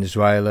about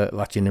Venezuela,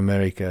 Latin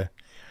America,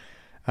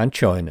 and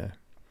China.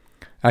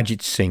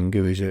 Ajit Singh,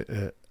 who is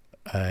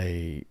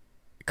a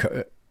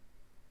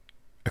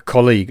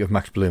colleague of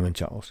Max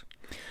Blumenthal's.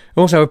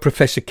 Also,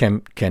 Professor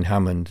Ken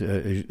Hammond,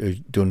 who's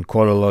done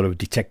quite a lot of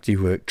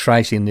detective work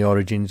tracing the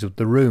origins of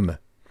the rumour,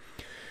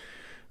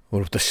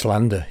 or of the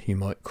slander, you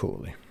might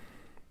call it.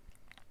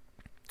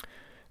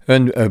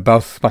 And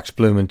both Max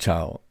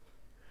Blumenthal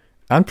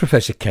and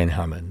Professor Ken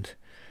Hammond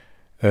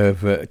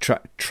have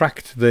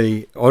tracked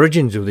the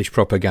origins of this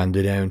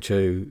propaganda down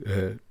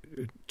to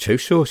two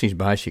sources,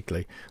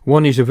 basically.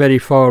 One is a very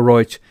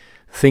far-right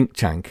think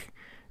tank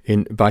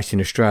based in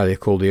Australia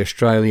called the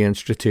Australian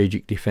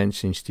Strategic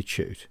Defence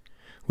Institute,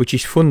 which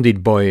is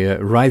funded by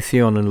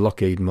Raytheon and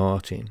Lockheed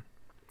Martin,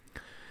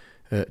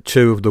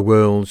 two of the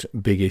world's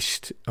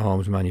biggest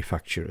arms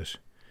manufacturers.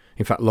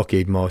 In fact,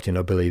 Lockheed Martin,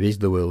 I believe, is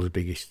the world's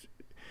biggest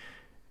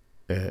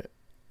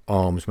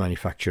arms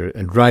manufacturer,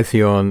 and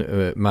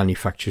Raytheon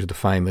manufactures the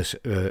famous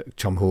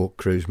Tomahawk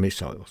cruise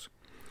missiles.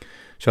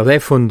 So they're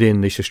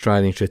funding this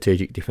Australian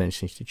Strategic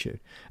Defence Institute,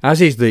 as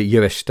is the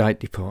US State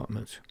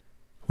Department,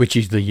 which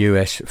is the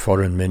US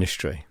Foreign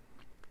Ministry,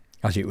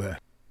 as it were.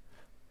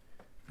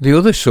 The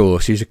other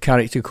source is a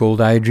character called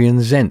Adrian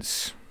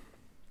Zenz,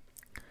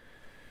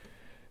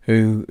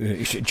 who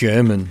is a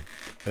German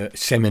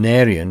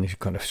seminarian, he's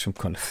some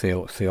kind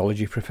of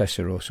theology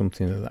professor or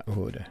something of that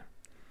order.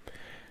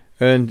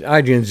 And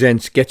Adrian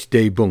Zenz gets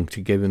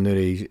debunked, given that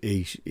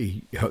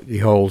he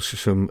holds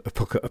some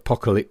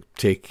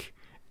apocalyptic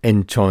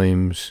end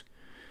times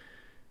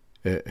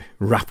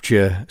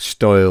rapture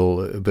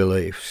style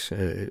beliefs.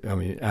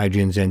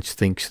 Adrian Zenz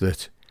thinks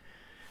that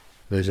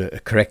there's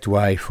a correct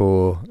way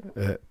for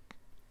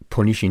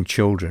punishing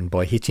children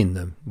by hitting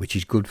them, which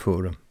is good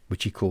for them,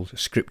 which he calls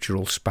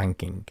scriptural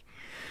spanking.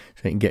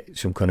 So you can get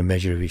some kind of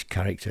measure of his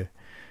character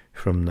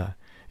from that.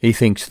 He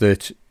thinks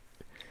that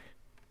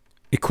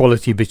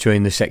equality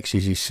between the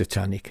sexes is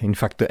satanic. In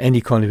fact, that any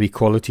kind of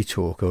equality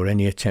talk or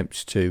any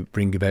attempts to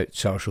bring about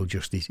social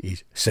justice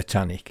is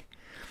satanic.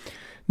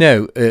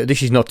 Now,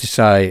 this is not to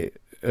say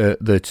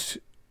that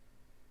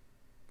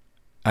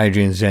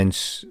Adrian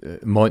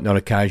Zenz might not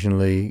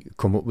occasionally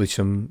come up with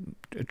some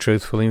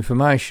truthful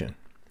information.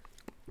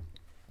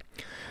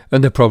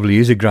 And there probably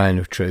is a grain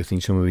of truth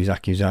in some of his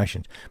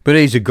accusations. But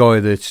he's a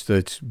guy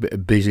that's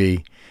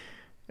busy,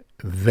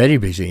 very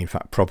busy, in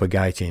fact,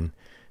 propagating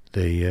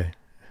the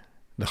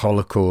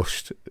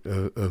Holocaust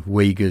of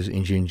Uyghurs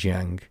in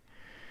Xinjiang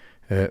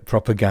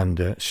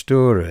propaganda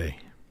story.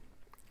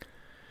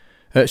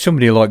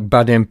 Somebody like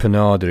Badem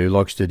Panada, who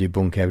likes to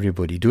debunk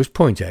everybody, does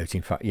point out,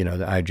 in fact,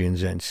 that Adrian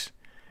Zenz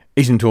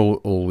isn't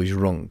always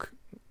wrong.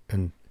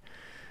 And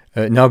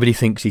nobody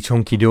thinks it's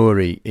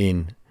hunky-dory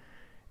in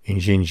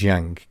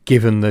Xinjiang,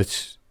 given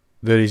that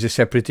there is a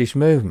separatist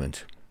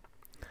movement.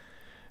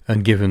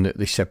 And given that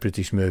this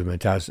separatist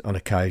movement has, on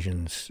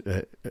occasions,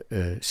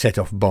 set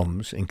off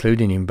bombs,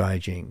 including in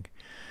Beijing,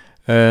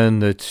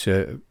 and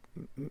that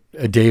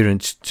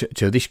adherents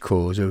to this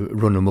cause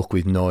run amok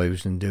with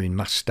knives and doing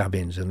mass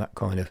stabbings and that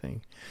kind of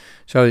thing.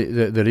 So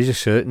there is a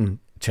certain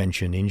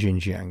tension in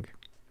Xinjiang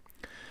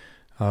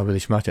over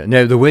this matter.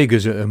 Now, the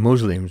Uyghurs are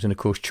Muslims, and of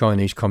course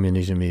Chinese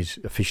communism is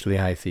officially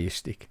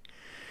atheistic.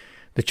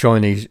 The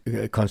Chinese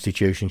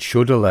constitution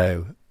should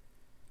allow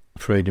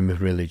freedom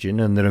of religion,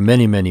 and there are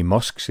many, many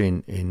mosques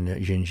in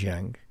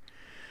Xinjiang.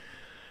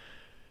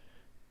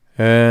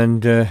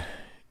 And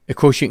of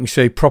course you can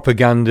see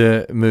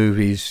propaganda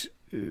movies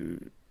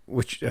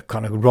which are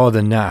kind of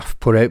rather naff,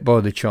 put out by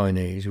the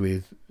Chinese,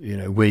 with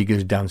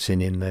Uyghurs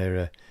dancing in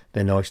their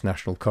nice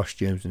national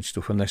costumes and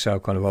stuff, and they're so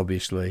kind of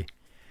obviously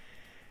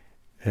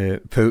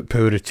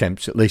poor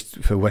attempts, at least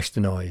for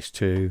Western eyes,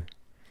 to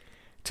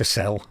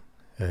sell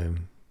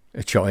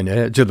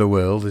China to the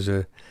world as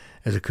a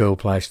cool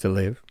place to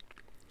live.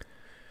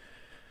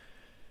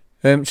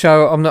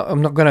 So I'm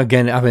not going to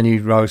again have any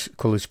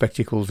rose-coloured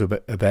spectacles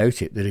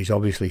about it. There is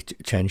obviously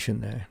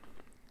tension there.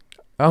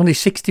 Only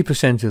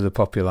 60% of the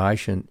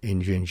population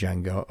in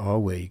Xinjiang are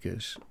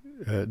Uyghurs.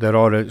 There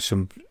are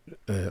some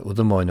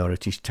other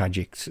minorities,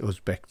 Tajiks,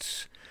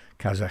 Uzbeks,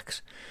 Kazakhs,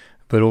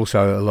 but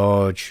also a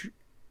large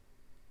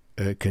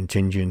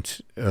contingent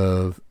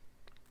of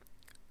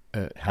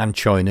Han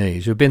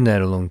Chinese who've been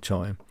there a long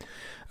time.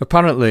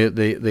 Apparently, at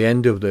the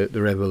end of the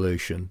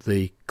revolution,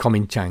 the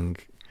Kuomintang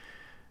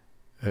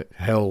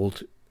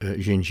held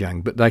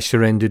Xinjiang, but they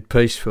surrendered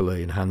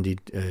peacefully and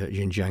handed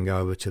Xinjiang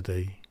over to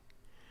the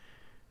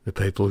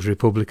People's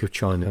Republic of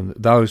China.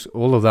 And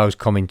all of those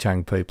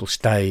Kuomintang people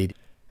stayed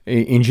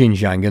in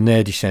Xinjiang, and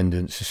their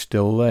descendants are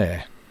still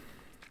there.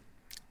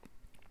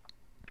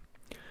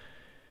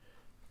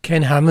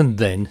 Ken Hammond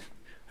then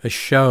has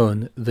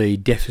shown the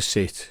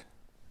deficit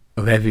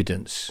of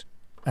evidence,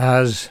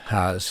 as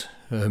has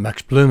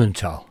Max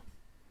Blumenthal.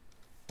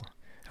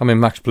 I mean,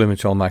 Max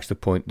Blumenthal makes the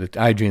point that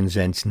Adrian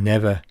Zenz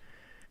never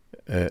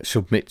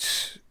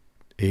submits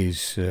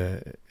his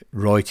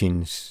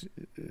writings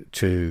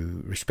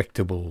to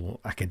respectable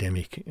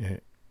academic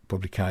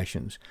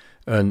publications,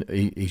 and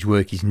his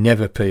work is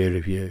never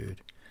peer-reviewed.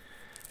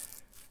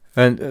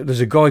 And there's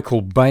a guy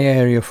called Bay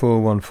Area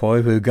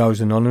 415 who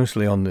goes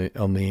anonymously on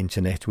the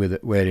internet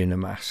wearing a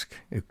mask,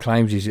 who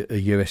claims he's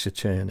a US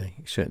attorney.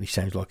 He certainly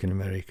sounds like an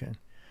American.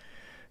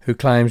 Who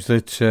claims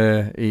that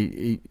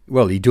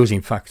he does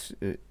in fact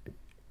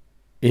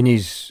in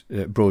his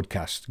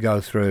broadcast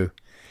go through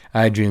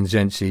Adrian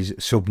Zenz's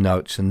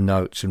subnotes and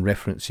notes and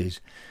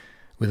references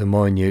with a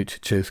minute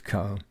tooth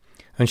comb,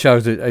 and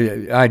shows that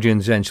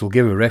Adrian Zenz will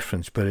give a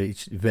reference, but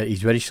he's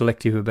very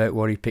selective about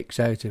what he picks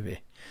out of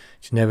it.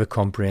 It's never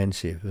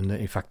comprehensive, and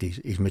in fact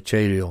his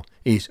material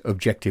is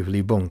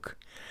objectively bunk,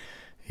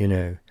 you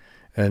know.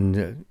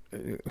 And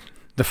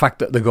the fact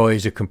that the guy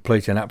is a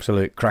complete and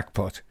absolute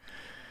crackpot,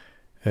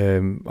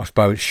 I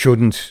suppose,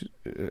 shouldn't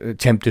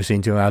tempt us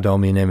into ad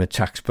hominem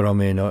attacks. But I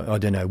mean, I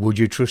don't know. Would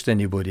you trust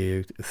anybody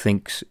who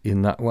thinks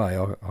in that way?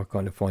 I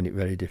kind of find it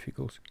very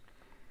difficult.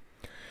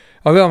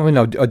 I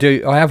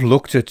do. I have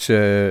looked at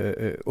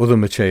other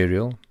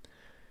material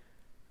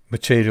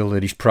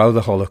that is pro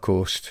the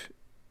Holocaust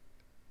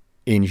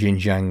in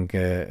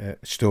Xinjiang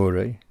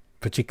story,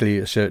 particularly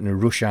a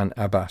certain Rushan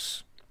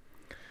Abbas,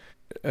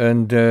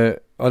 and I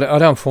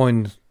don't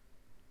find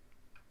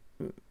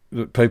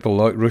that people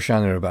like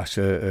Rushan Abbas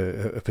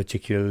are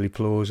particularly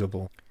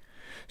plausible.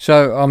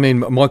 So, I mean,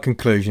 my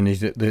conclusion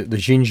is that the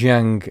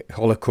Xinjiang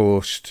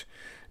Holocaust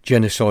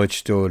genocide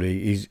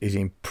story is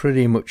in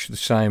pretty much the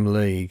same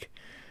league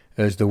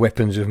as the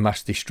weapons of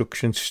mass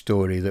destruction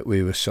story that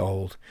we were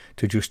sold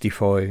to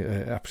justify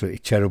absolutely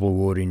terrible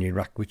war in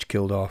Iraq, which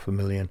killed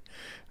 500,000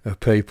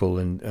 people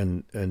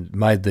and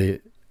made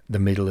the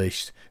Middle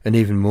East an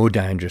even more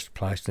dangerous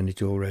place than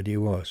it already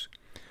was.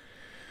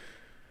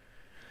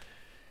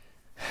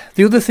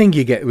 The other thing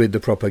you get with the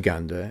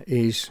propaganda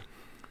is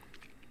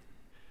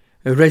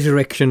a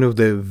resurrection of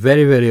the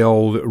very, very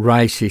old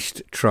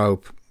racist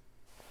trope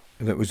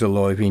that was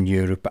alive in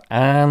Europe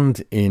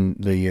and in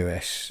the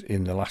US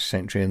in the last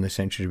century and the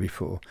century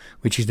before,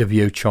 which is to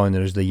view China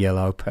as the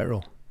yellow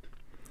peril,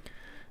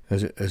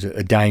 as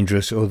a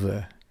dangerous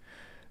other.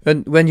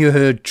 And when you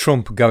heard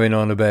Trump going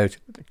on about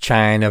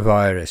China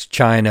virus,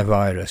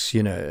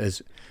 you know,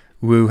 as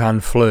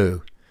Wuhan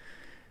flu,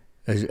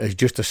 as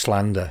just a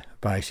slander,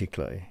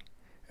 basically,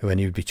 when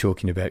he would be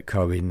talking about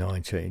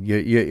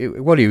COVID-19.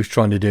 What he was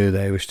trying to do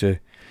there was to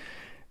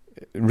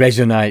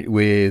resonate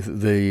with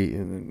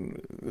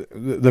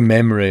the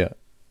memory,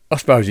 I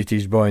suppose it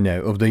is by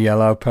now, of the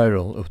yellow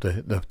peril of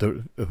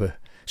of a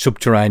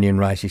subterranean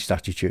racist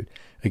attitude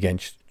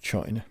against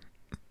China.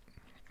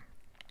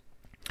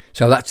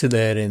 So that's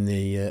there in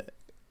the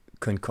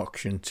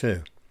concoction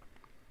too.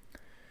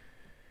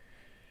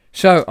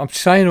 So I'm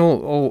saying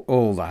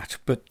all that,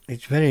 but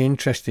it's very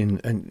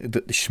interesting, and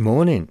that this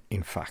morning,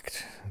 in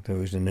fact, there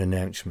was an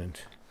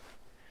announcement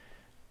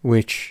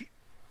which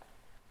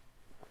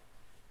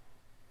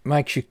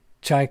makes you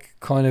take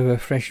kind of a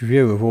fresh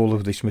view of all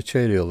of this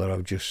material that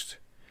I've just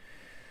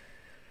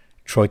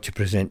tried to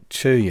present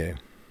to you.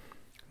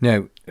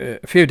 Now,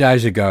 a few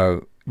days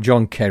ago,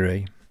 John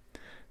Kerry,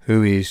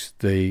 who is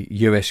the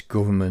US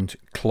government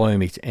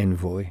climate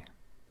envoy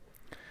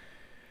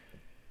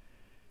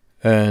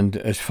and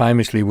has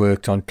famously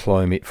worked on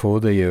climate for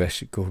the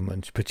US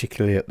government,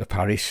 particularly at the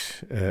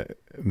Paris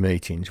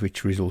meetings,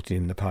 which resulted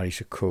in the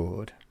Paris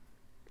Accord,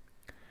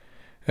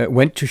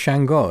 went to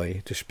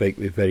Shanghai to speak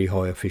with very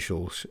high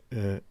officials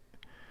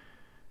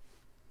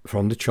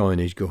from the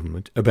Chinese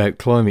government about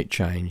climate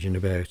change and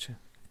about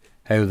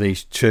how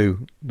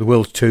the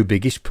world's two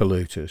biggest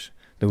polluters,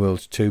 the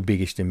world's two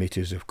biggest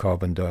emitters of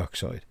carbon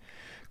dioxide,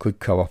 could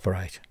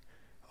cooperate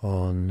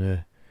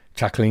on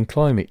tackling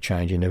climate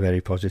change in a very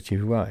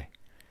positive way.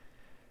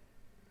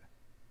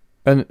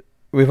 And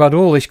we've had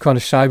all this kind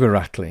of saber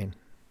rattling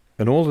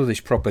and all of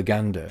this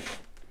propaganda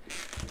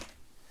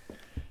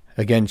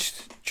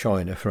against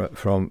China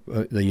from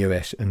the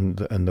US and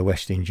the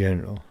West in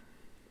general.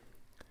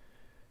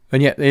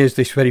 And yet there's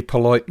this very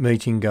polite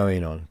meeting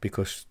going on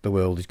because the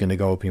world is going to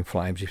go up in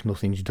flames if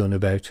nothing's done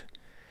about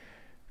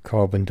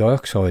carbon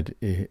dioxide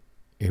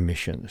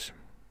emissions.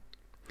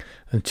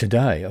 And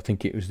today, I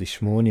think it was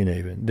this morning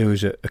even, there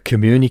was a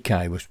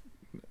communique was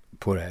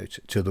put out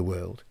to the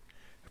world,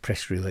 a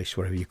press release,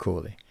 whatever you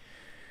call it,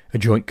 a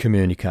joint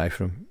communique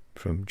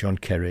from John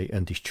Kerry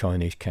and his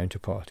Chinese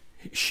counterpart,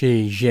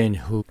 Xi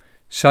Jinping,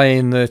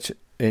 saying that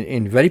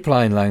in very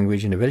plain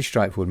language, in a very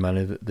straightforward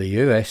manner, that the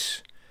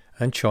US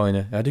and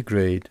China had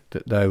agreed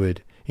that they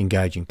would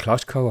engage in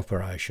close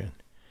cooperation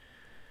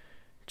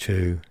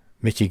to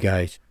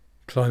mitigate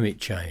climate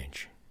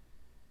change.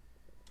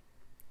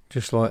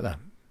 Just like that.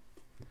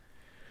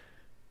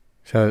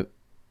 So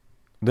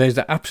there's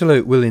the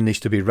absolute willingness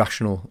to be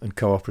rational and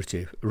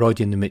cooperative right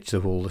in the midst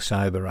of all the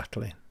sabre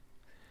rattling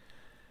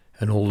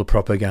and all the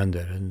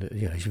propaganda, and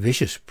it's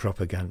vicious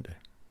propaganda.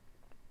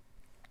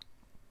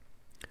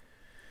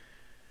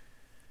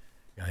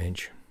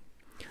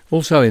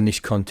 Also in this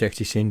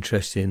context, it's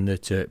interesting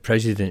that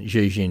President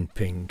Xi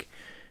Jinping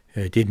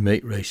did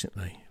meet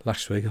recently,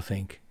 last week I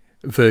think,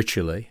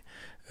 virtually,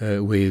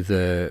 with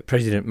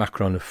President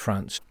Macron of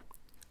France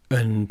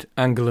and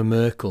Angela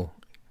Merkel,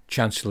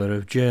 Chancellor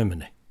of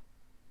Germany.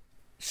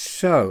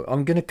 So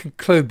I'm going to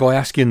conclude by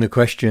asking the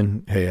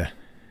question here: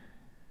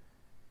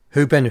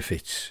 who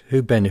benefits?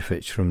 Who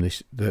benefits from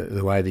this?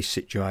 The way this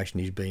situation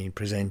is being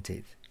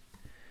presented?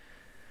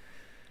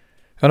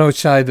 And I would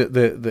say that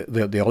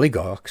the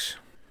oligarchs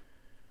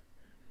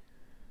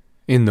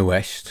in the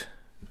West,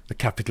 the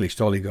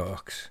capitalist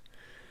oligarchs,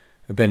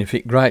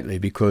 benefit greatly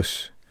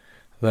because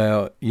they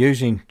are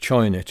using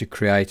China to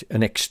create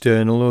an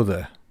external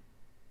other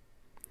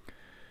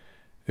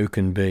who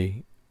can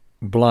be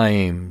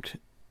blamed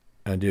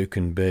and who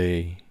can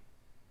be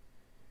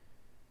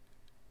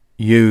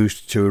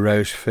used to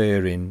arouse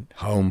fear in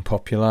home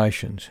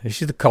populations.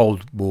 This is the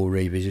Cold War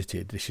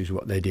revisited. This is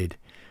what they did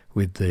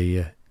with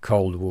the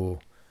Cold War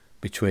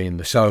between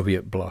the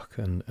Soviet bloc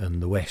and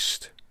the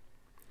West.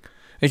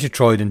 It's a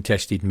tried and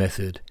tested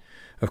method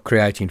of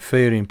creating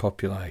fear in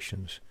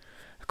populations,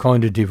 a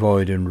kind of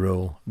divide and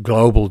rule,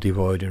 global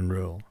divide and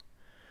rule,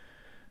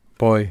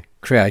 by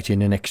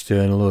creating an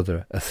external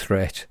other, a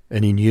threat,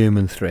 an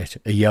inhuman threat,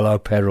 a yellow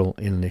peril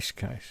in this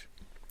case.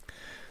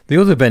 The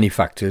other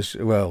benefactors,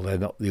 well, they're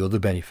not the other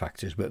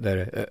benefactors, but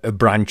they're a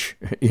branch,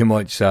 you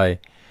might say,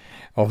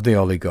 of the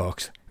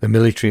oligarchs. The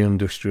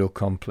military-industrial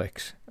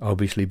complex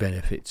obviously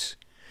benefits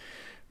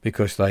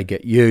because they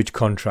get huge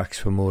contracts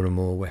for more and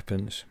more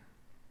weapons.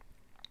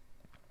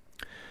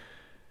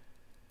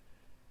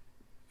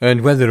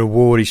 And whether a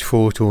war is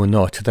fought or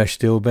not, they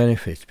still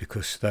benefit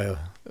because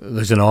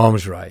there's an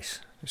arms race.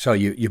 So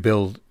you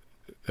build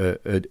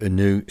a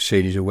new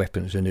series of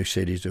weapons, a new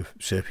series of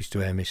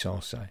surface-to-air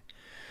missiles, say.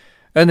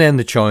 And then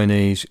the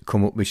Chinese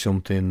come up with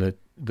something that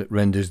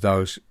renders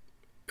those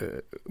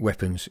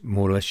weapons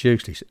more or less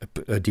useless.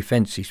 A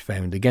defence is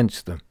found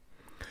against them.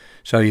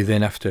 So you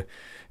then have to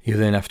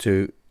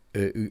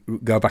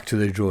go back to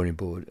the drawing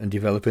board and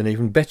develop an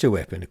even better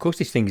weapon. Of course,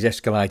 this thing's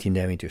escalating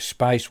now into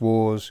space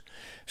wars,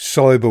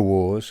 cyber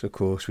wars, of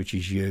course, which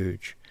is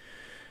huge.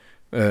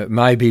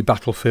 Maybe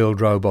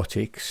battlefield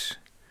robotics,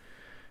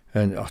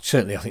 and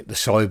certainly I think the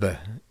cyber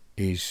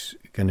is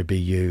going to be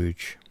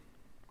huge.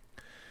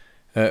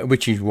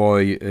 Which is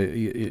why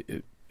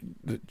the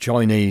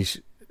Chinese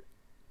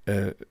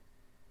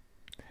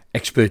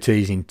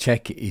expertise in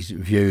tech is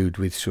viewed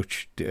with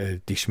such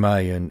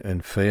dismay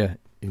and fear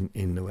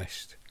in the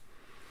West.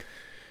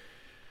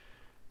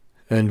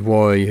 And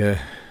why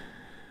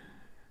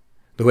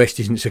the West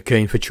isn't so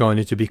keen for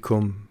China to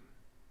become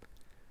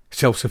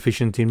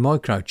self-sufficient in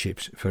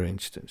microchips, for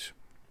instance.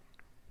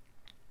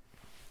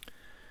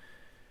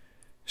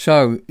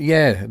 So,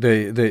 yeah,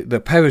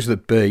 the powers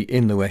that be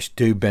in the West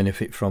do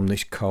benefit from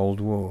this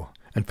Cold War,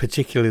 and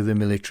particularly the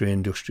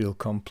military-industrial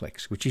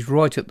complex, which is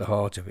right at the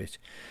heart of it.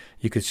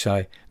 You could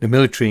say the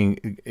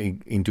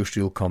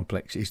military-industrial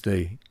complex is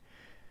the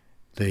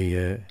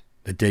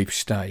deep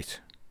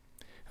state.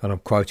 And I'm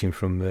quoting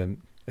from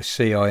a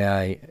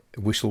CIA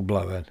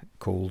whistleblower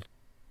called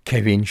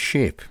Kevin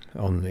Shipp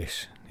on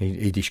this.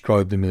 He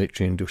described the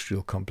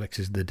military-industrial complex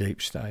as the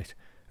deep state.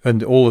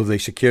 And all of the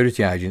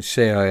security agents,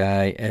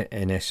 CIA,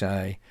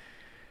 NSA,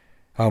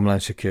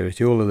 Homeland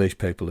Security, all of these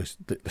people as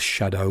the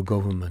shadow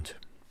government.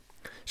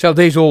 So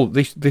this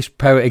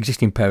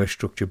existing power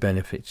structure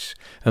benefits,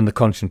 and the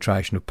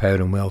concentration of power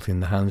and wealth in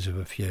the hands of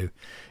a few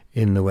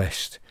in the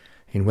West,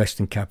 in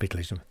Western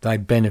capitalism, they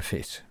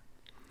benefit.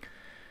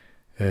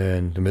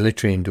 And the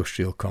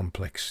military-industrial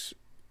complex,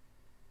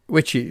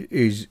 which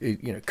is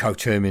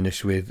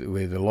coterminous with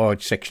a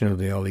large section of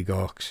the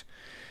oligarchs,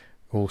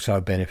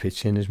 also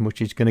benefits in as much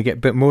as it's going to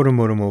get more and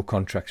more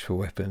contracts for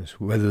weapons,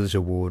 whether there's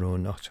a war or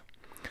not.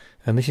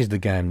 And this is the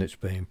game that's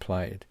being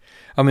played.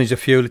 I mean, there's a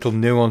few little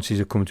nuances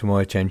that come to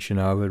my attention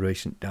over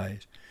recent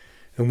days.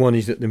 And one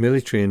is that the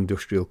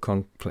military-industrial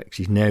complex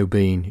is now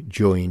being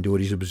joined, or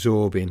is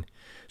absorbing,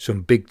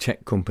 some big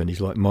tech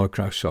companies like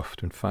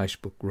Microsoft and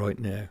Facebook right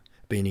now,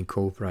 being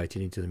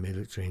incorporated into the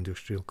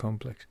military-industrial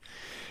complex.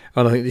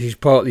 And I think this is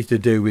partly to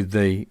do with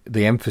the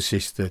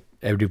emphasis that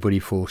everybody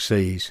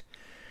foresees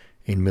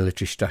in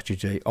military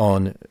strategy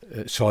on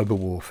cyber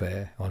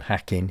warfare, on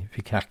hacking. If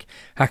you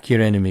hack your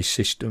enemy's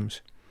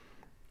systems,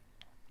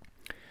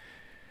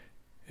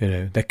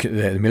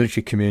 the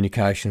military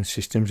communication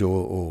systems,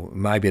 or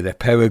maybe their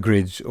power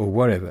grids, or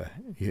whatever,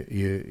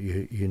 you're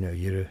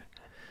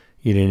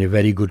in a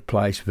very good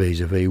place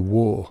vis-a-vis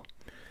war.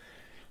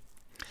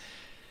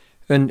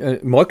 And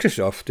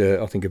Microsoft,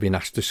 I think, have been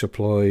asked to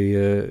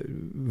supply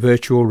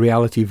virtual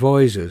reality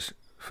visors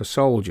for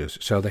soldiers,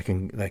 so they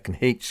can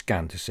heat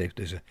scan to see if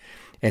there's an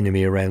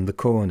enemy around the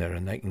corner,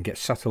 and they can get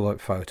satellite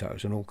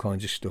photos and all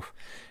kinds of stuff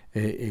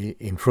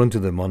in front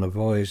of them on a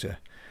visor.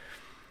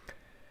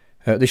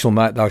 This will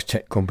make those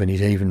tech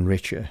companies even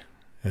richer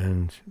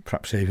and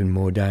perhaps even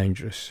more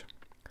dangerous.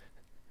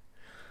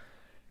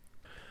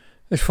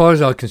 As far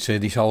as I can see,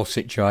 this whole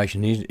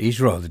situation is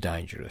rather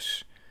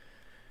dangerous.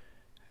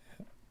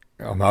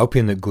 I'm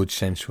hoping that good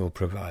sense will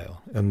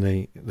prevail, and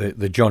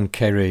the John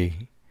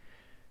Kerry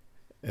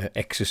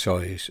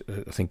exercise,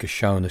 I think, has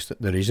shown us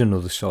that there is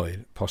another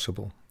side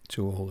possible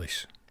to all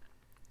this.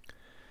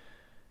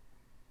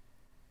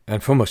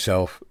 And for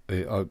myself,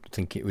 I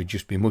think it would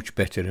just be much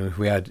better if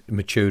we had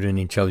mature and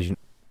intelligent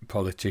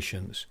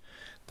politicians.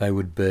 They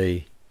would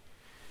be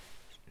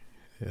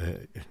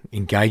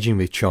engaging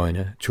with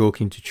China,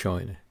 talking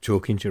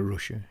to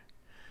Russia,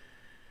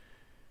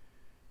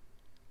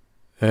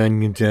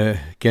 and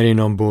getting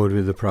on board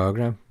with the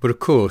programme. But of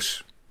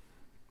course,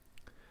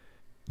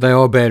 they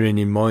are bearing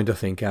in mind, I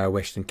think, our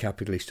Western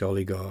capitalist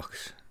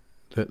oligarchs,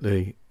 that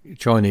the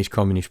Chinese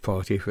Communist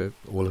Party, for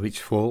all of its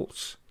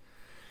faults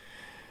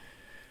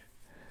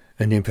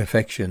and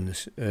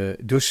imperfections,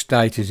 does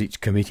state as its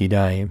committed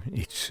aim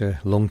its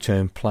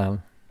long-term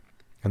plan,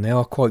 and they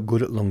are quite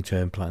good at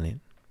long-term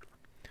planning,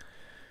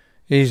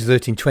 is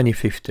that in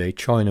 2050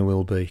 China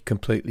will be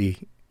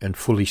completely and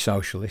fully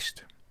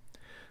socialist,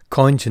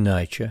 kind to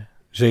nature,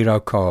 zero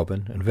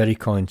carbon, and very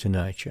kind to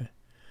nature,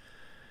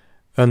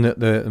 and that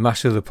the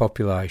mass of the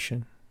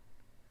population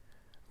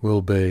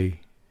will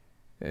be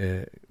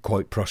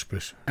quite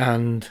prosperous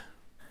and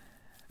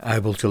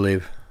able to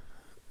live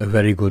a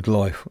very good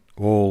life,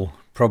 all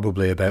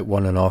probably about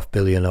 1.5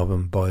 billion of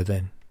them by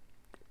then.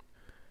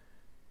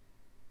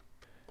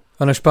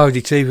 And I suppose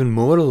it's even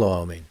more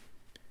alarming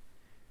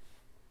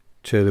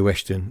to the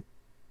Western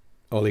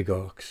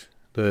oligarchs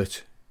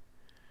that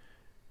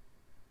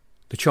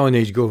the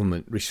Chinese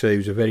government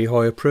receives a very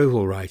high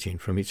approval rating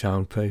from its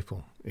own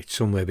people. It's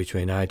somewhere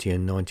between 80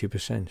 and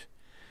 90%.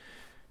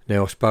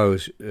 Now, I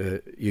suppose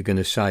you're going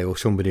to say, or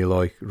somebody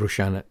like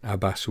Rushan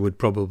Abbas would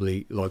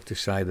probably like to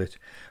say that,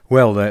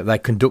 well, they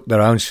conduct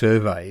their own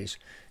surveys.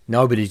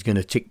 Nobody's going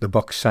to tick the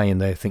box saying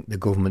they think the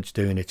government's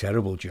doing a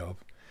terrible job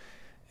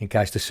in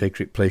case the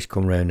secret police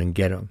come round and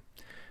get them.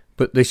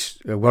 But this,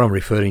 what I'm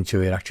referring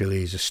to here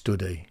actually is a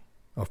study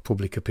of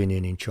public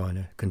opinion in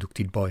China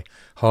conducted by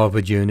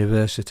Harvard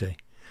University,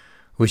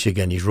 which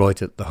again is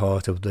right at the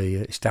heart of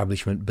the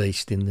establishment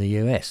beast in the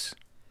US.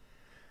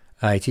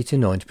 80 to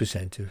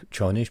 90% of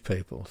Chinese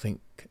people think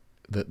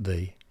that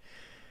the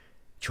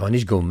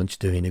Chinese government's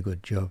doing a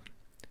good job.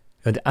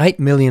 And 8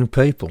 million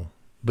people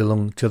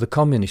belong to the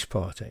Communist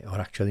Party, are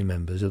actually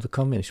members of the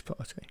Communist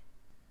Party.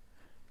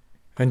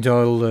 And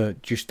I'll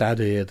just add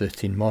here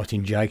that in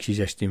Martin Jakes'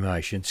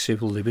 estimation,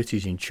 civil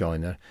liberties in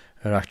China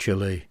are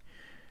actually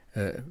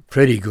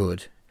pretty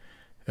good.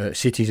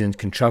 Citizens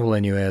can travel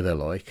anywhere they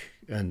like,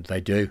 and they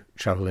do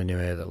travel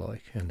anywhere they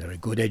like, and there are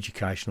good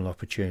educational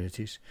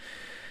opportunities,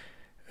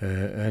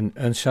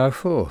 and so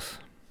forth.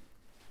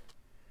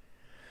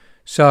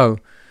 So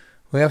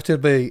we have to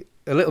be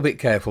a little bit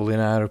careful in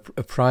our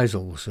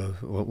appraisals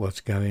of what's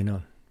going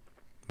on.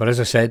 But as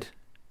I said,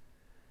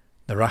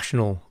 the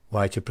rational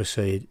way to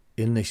proceed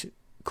in this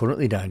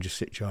currently dangerous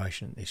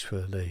situation is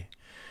for the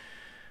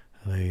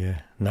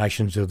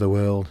nations of the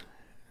world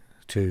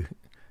to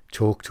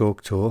talk,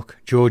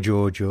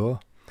 jaw,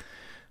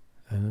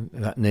 and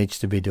that needs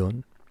to be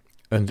done.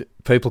 And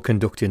people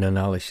conducting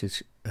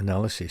analysis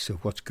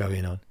of what's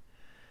going on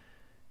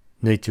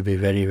need to be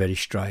very, very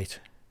straight,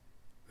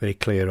 very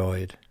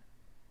clear-eyed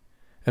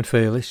and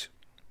fearless.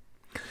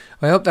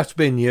 I hope that's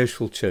been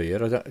useful to you. I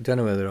don't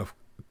know whether I've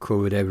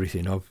covered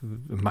everything. I've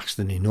amassed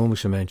an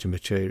enormous amount of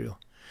material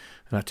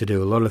and had to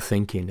do a lot of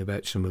thinking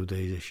about some of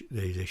these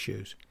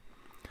issues.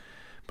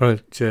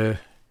 But, well,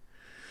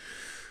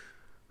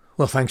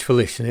 thanks for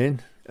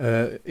listening.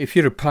 If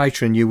you're a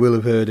patron, you will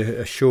have heard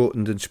a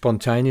shortened and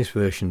spontaneous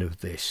version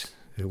of this,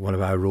 one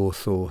of our raw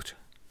thought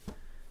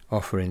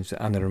offerings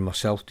that Anna and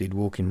myself did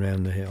walking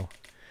round the hill.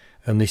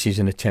 And this is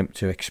an attempt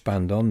to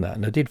expand on that.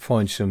 And I did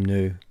find some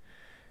new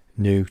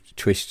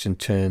twists and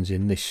turns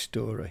in this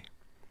story.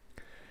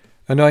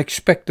 And I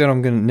expect that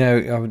I'm going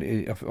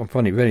to I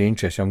find it very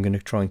interesting. I'm going to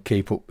try and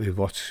keep up with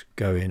what's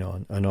going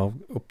on, and I'll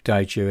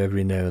update you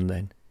every now and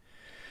then.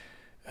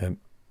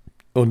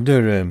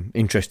 Under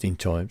interesting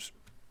times,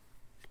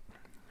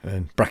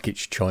 and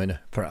brackets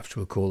China, perhaps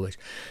we'll call this.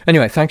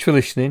 Anyway, thanks for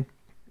listening.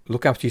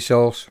 Look after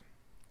yourselves.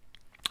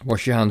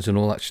 Wash your hands and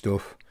all that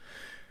stuff.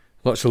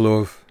 Lots of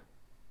love.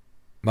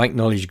 Make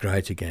knowledge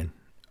great again.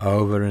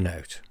 Over and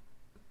out.